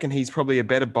 I reckon he's probably a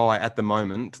better buy at the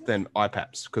moment than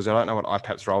IPAPS, because I don't know what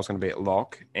IPAP's role is going to be at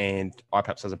lock, and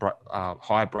IPAPS has a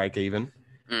high break even.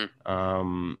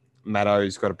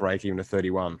 Maddo's got a break even of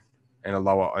 31 and a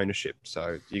lower ownership,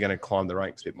 so you're going to climb the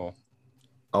ranks a bit more.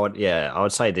 I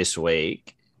would say this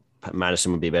week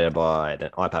Madison would be better by than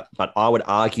IPAP, but I would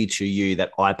argue to you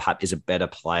that IPAP is a better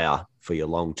player for your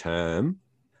long term,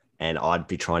 and I'd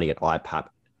be trying to get IPAP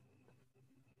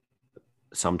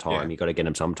sometime. You got to get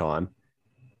him sometime.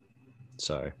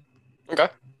 So, okay,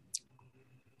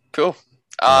 cool.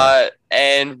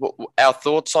 And our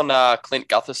thoughts on Clint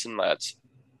Gutherson, lads?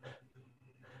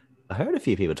 I heard a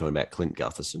few people talking about Clint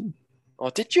Gutherson. Oh,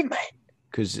 did you, mate?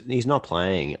 Because he's not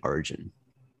playing Origin.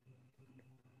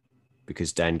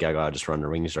 Because Dan Gagai just run the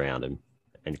rings around him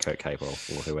and Kurt Capewell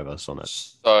or whoever's on it.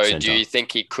 So center. Do you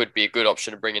think he could be a good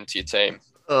option to bring into your team?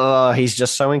 He's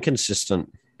just so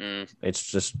inconsistent. It's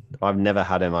just, I've never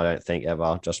had him, I don't think,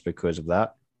 ever, just because of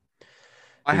that.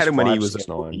 I had him when he was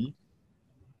a 9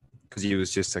 because he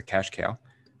was just a cash cow.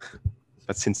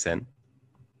 But since then,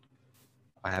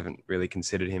 I haven't really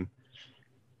considered him.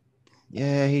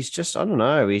 Yeah, he's just, I don't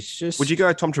know. He's just. Would you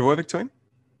go Tom Trbojevic to him?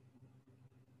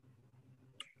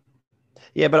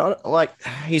 Yeah, but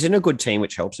he's in a good team,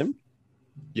 which helps him.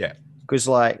 Yeah. Because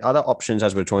other options,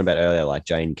 as we were talking about earlier, like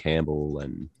Jane Campbell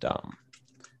and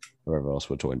whoever else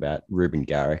we're talking about, Ruben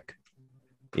Garrick,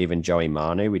 even Joey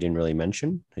Manu, we didn't really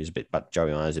mention. But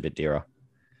Joey Manu's a bit dearer.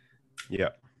 Yeah.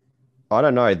 I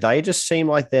don't know. They just seem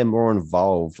like they're more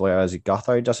involved, whereas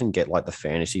Gutho doesn't get the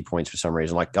fantasy points for some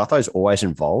reason. Gutho's always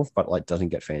involved, but doesn't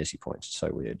get fantasy points. It's so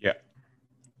weird. Yeah.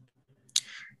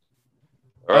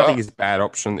 I don't think it's a bad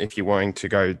option if you're wanting to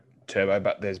go turbo,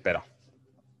 but there's better.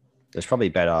 There's probably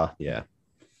better, yeah.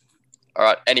 All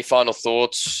right. Any final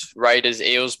thoughts, Raiders,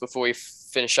 Eels, before we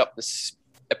finish up this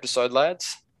episode,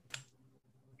 lads?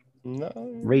 No.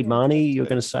 Reed Marnie, you're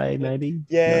going to say maybe?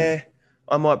 Yeah. No.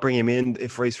 I might bring him in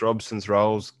if Reece Robson's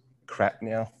role's crap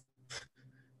now.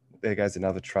 There goes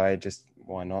another trade. Just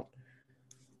why not?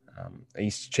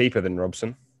 He's cheaper than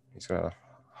Robson. He's got a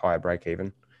higher break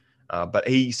even. But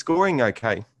he's scoring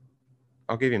okay.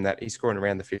 I'll give him that. He's scoring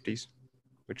around the 50s,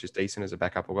 which is decent as a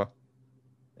backup hooker.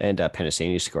 And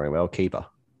Penasini's scoring well, keeper.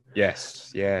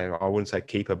 Yes. Yeah, I wouldn't say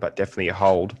keeper, but definitely a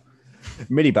hold.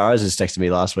 Mitty Burrows has texted me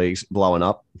last week, blowing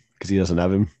up because he doesn't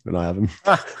have him and I have him.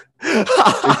 He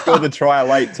scored the try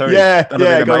late too. Yeah,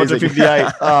 got to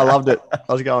 58. I loved it.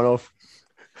 I was going off.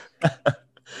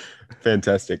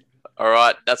 Fantastic. All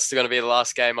right, that's going to be the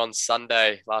last game on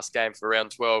Sunday. Last game for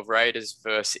round 12, Raiders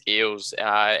versus Eels.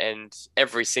 And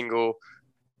every single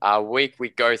week we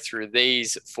go through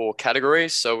these 4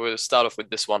 categories. So we'll start off with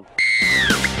this one.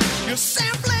 You're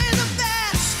simply the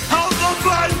best. Hold the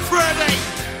line, Freddie.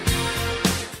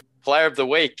 Player of the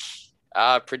week.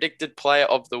 Predicted player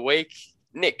of the week.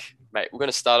 Nick, Mate, we're going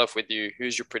to start off with you.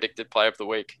 Who's your predicted player of the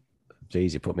week?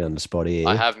 Jeez, you put me on the spot here.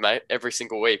 I have, mate, every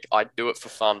single week. I do it for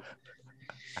fun.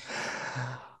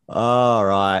 All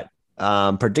right.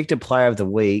 Predicted player of the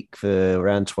week for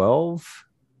round 12.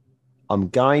 I'm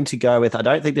going to go with, I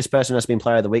don't think this person has been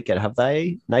player of the week yet, have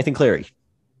they? Nathan Cleary.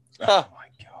 Huh. Oh my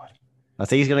God. I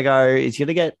think he's going to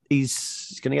get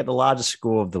the largest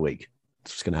score of the week.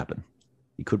 That's what's going to happen.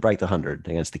 He could break the 100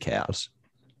 against the Cows.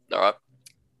 All right.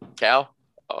 Cal,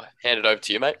 I'll hand it over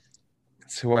to you, mate.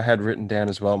 That's who I had written down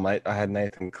as well, mate. I had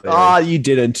Nathan Cleary. Oh, you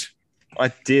didn't. I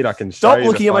did. I can show Stop you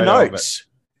looking at my photo of it. notes.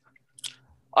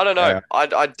 I don't know. Yeah.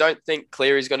 I don't think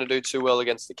Cleary's going to do too well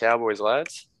against the Cowboys,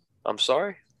 lads. I'm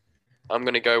sorry. I'm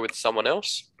going to go with someone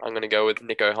else. I'm going to go with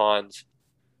Nico Hines.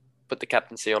 Put the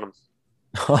captaincy on him.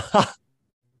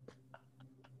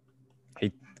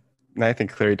 Nathan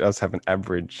Cleary does have an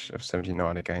average of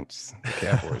 79 against the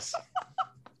Cowboys.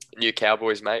 New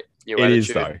Cowboys, mate. New It is,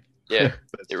 attitude. though. Yeah,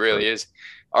 it really is.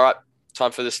 All right,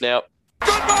 time for this now.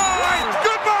 Goodbye!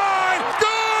 Goodbye!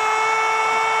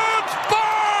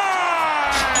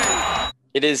 Goodbye!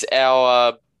 It is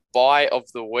our buy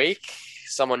of the week.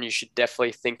 Someone you should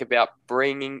definitely think about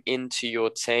bringing into your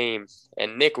team.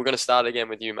 And Nick, we're going to start again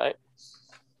with you, mate.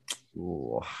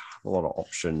 Ooh, a lot of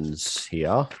options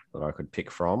here that I could pick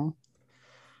from.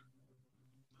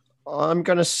 I'm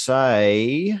going to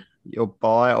say your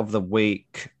buy of the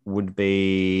week would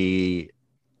be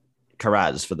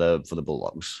Carraz for the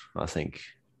Bulldogs. I think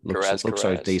looks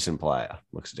like a decent player.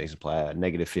 Looks a decent player.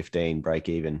 -15, break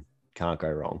even. Can't go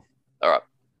wrong. All right.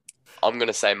 I'm going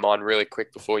to say mine really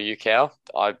quick before you, Cal.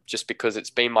 Just because it's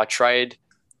been my trade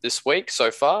this week so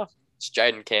far, it's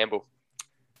Jaden Campbell.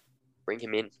 Bring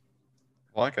him in.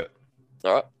 Like it.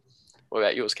 All right. What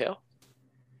about yours, Cal?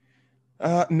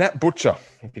 Nat Butcher.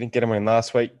 If you didn't get him in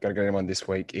last week, got to get him on this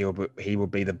week. He will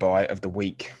be the buy of the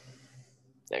week.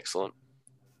 Excellent.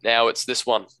 Now it's this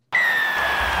one.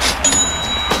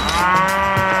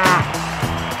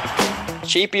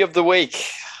 Cheapie of the week.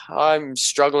 I'm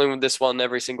struggling with this one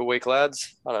every single week,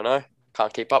 lads. I don't know.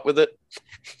 Can't keep up with it.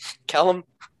 Callum,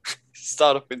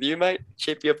 start off with you, mate.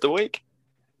 Cheapie of the week.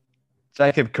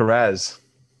 Jacob Carraz.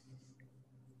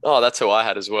 Oh, that's who I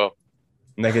had as well.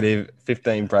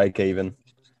 -15 break even.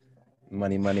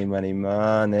 Money.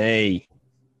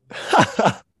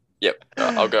 Yep.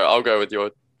 I'll go with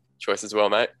your choice as well,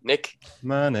 mate. Nick.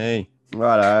 Money.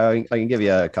 Right, I can give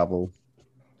you a couple.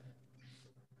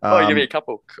 You give me a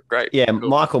couple. Great. Yeah, Cool.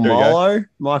 Michael There we go. Milo.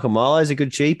 Michael Milo's a good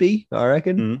cheapie, I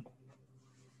reckon. Mm.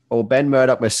 Or Ben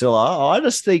Murdoch-Masila. I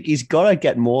just think he's got to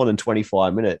get more than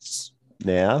 25 minutes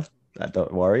now at the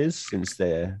Warriors since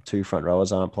their two front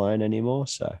rowers aren't playing anymore.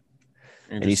 So,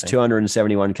 and he's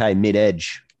 271K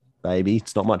mid-edge, baby.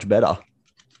 It's not much better.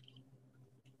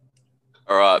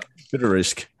 All right. Bit of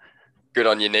risk. Good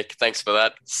on you, Nick. Thanks for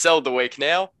that. Sell the week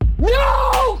now.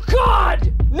 No,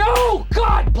 God! No,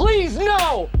 God, please,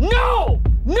 no! No!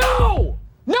 No!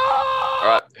 No! All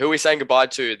right. Who are we saying goodbye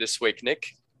to this week,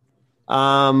 Nick?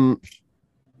 Talakai.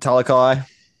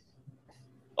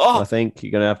 Oh, I think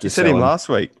you're going to have to You said sell him last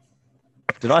week.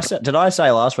 Did I say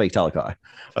last week Talakai?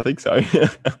 I think so.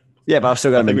 Yeah, but I've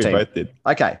still got I him think in we team. both did.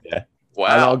 Okay. Yeah. wow.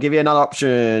 And I'll give you another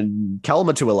option.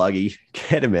 Kalamatualagi.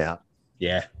 Get him out.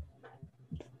 Yeah.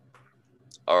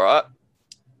 All right.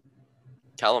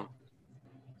 Callum.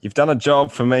 You've done a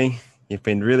job for me. You've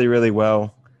been really, really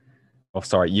well. Oh,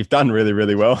 sorry. You've done really,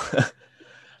 really well.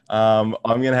 I'm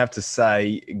going to have to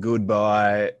say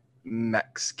goodbye,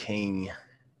 Max King.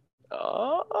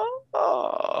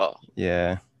 Oh.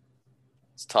 Yeah.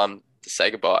 It's time to say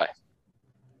goodbye.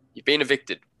 You've been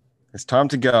evicted. It's time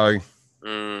to go,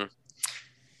 Mm.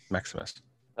 Maximus.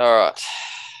 All right.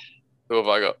 Who have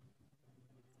I got?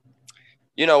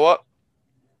 You know what?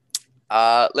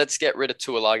 Let's get rid of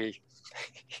Tuolagi.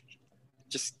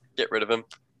 Just get rid of him.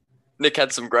 Nick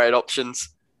had some great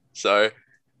options. So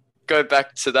go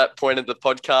back to that point of the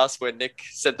podcast where Nick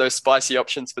said those spicy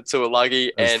options for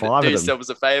Tuolagi There's and 5 of do them. yourselves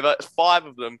a favor. 5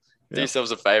 of them. Do Yeah.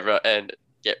 yourselves a favor and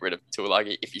get rid of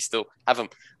Tuolagi if you still have them.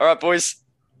 All right, boys.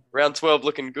 Round 12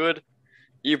 looking good.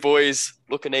 You boys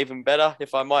looking even better,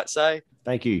 if I might say.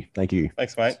 Thank you. Thank you.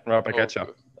 Thanks, mate. Right back at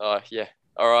you. Yeah.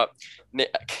 All right. Nick,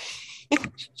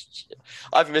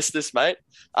 I've missed this, mate.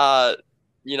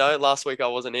 Last week I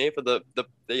wasn't here for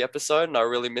the episode, and I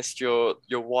really missed your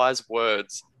wise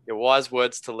words. Your wise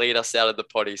words to lead us out of the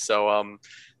potty. So,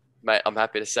 mate, I'm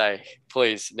happy to say,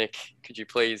 please, Nick, could you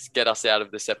please get us out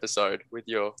of this episode with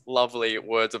your lovely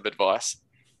words of advice?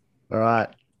 All right.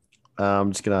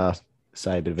 I'm just going to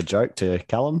say a bit of a joke to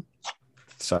Callum.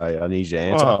 So I need you to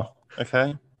answer. Oh,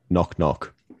 okay. Knock,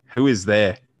 knock. Who is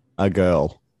there? A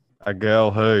girl. A girl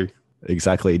who?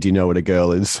 Exactly. Do you know what a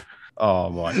girl is? Oh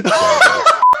my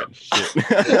god. Shit.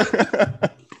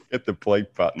 Hit the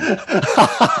bleep button.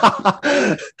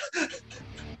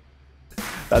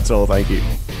 That's all. Thank you.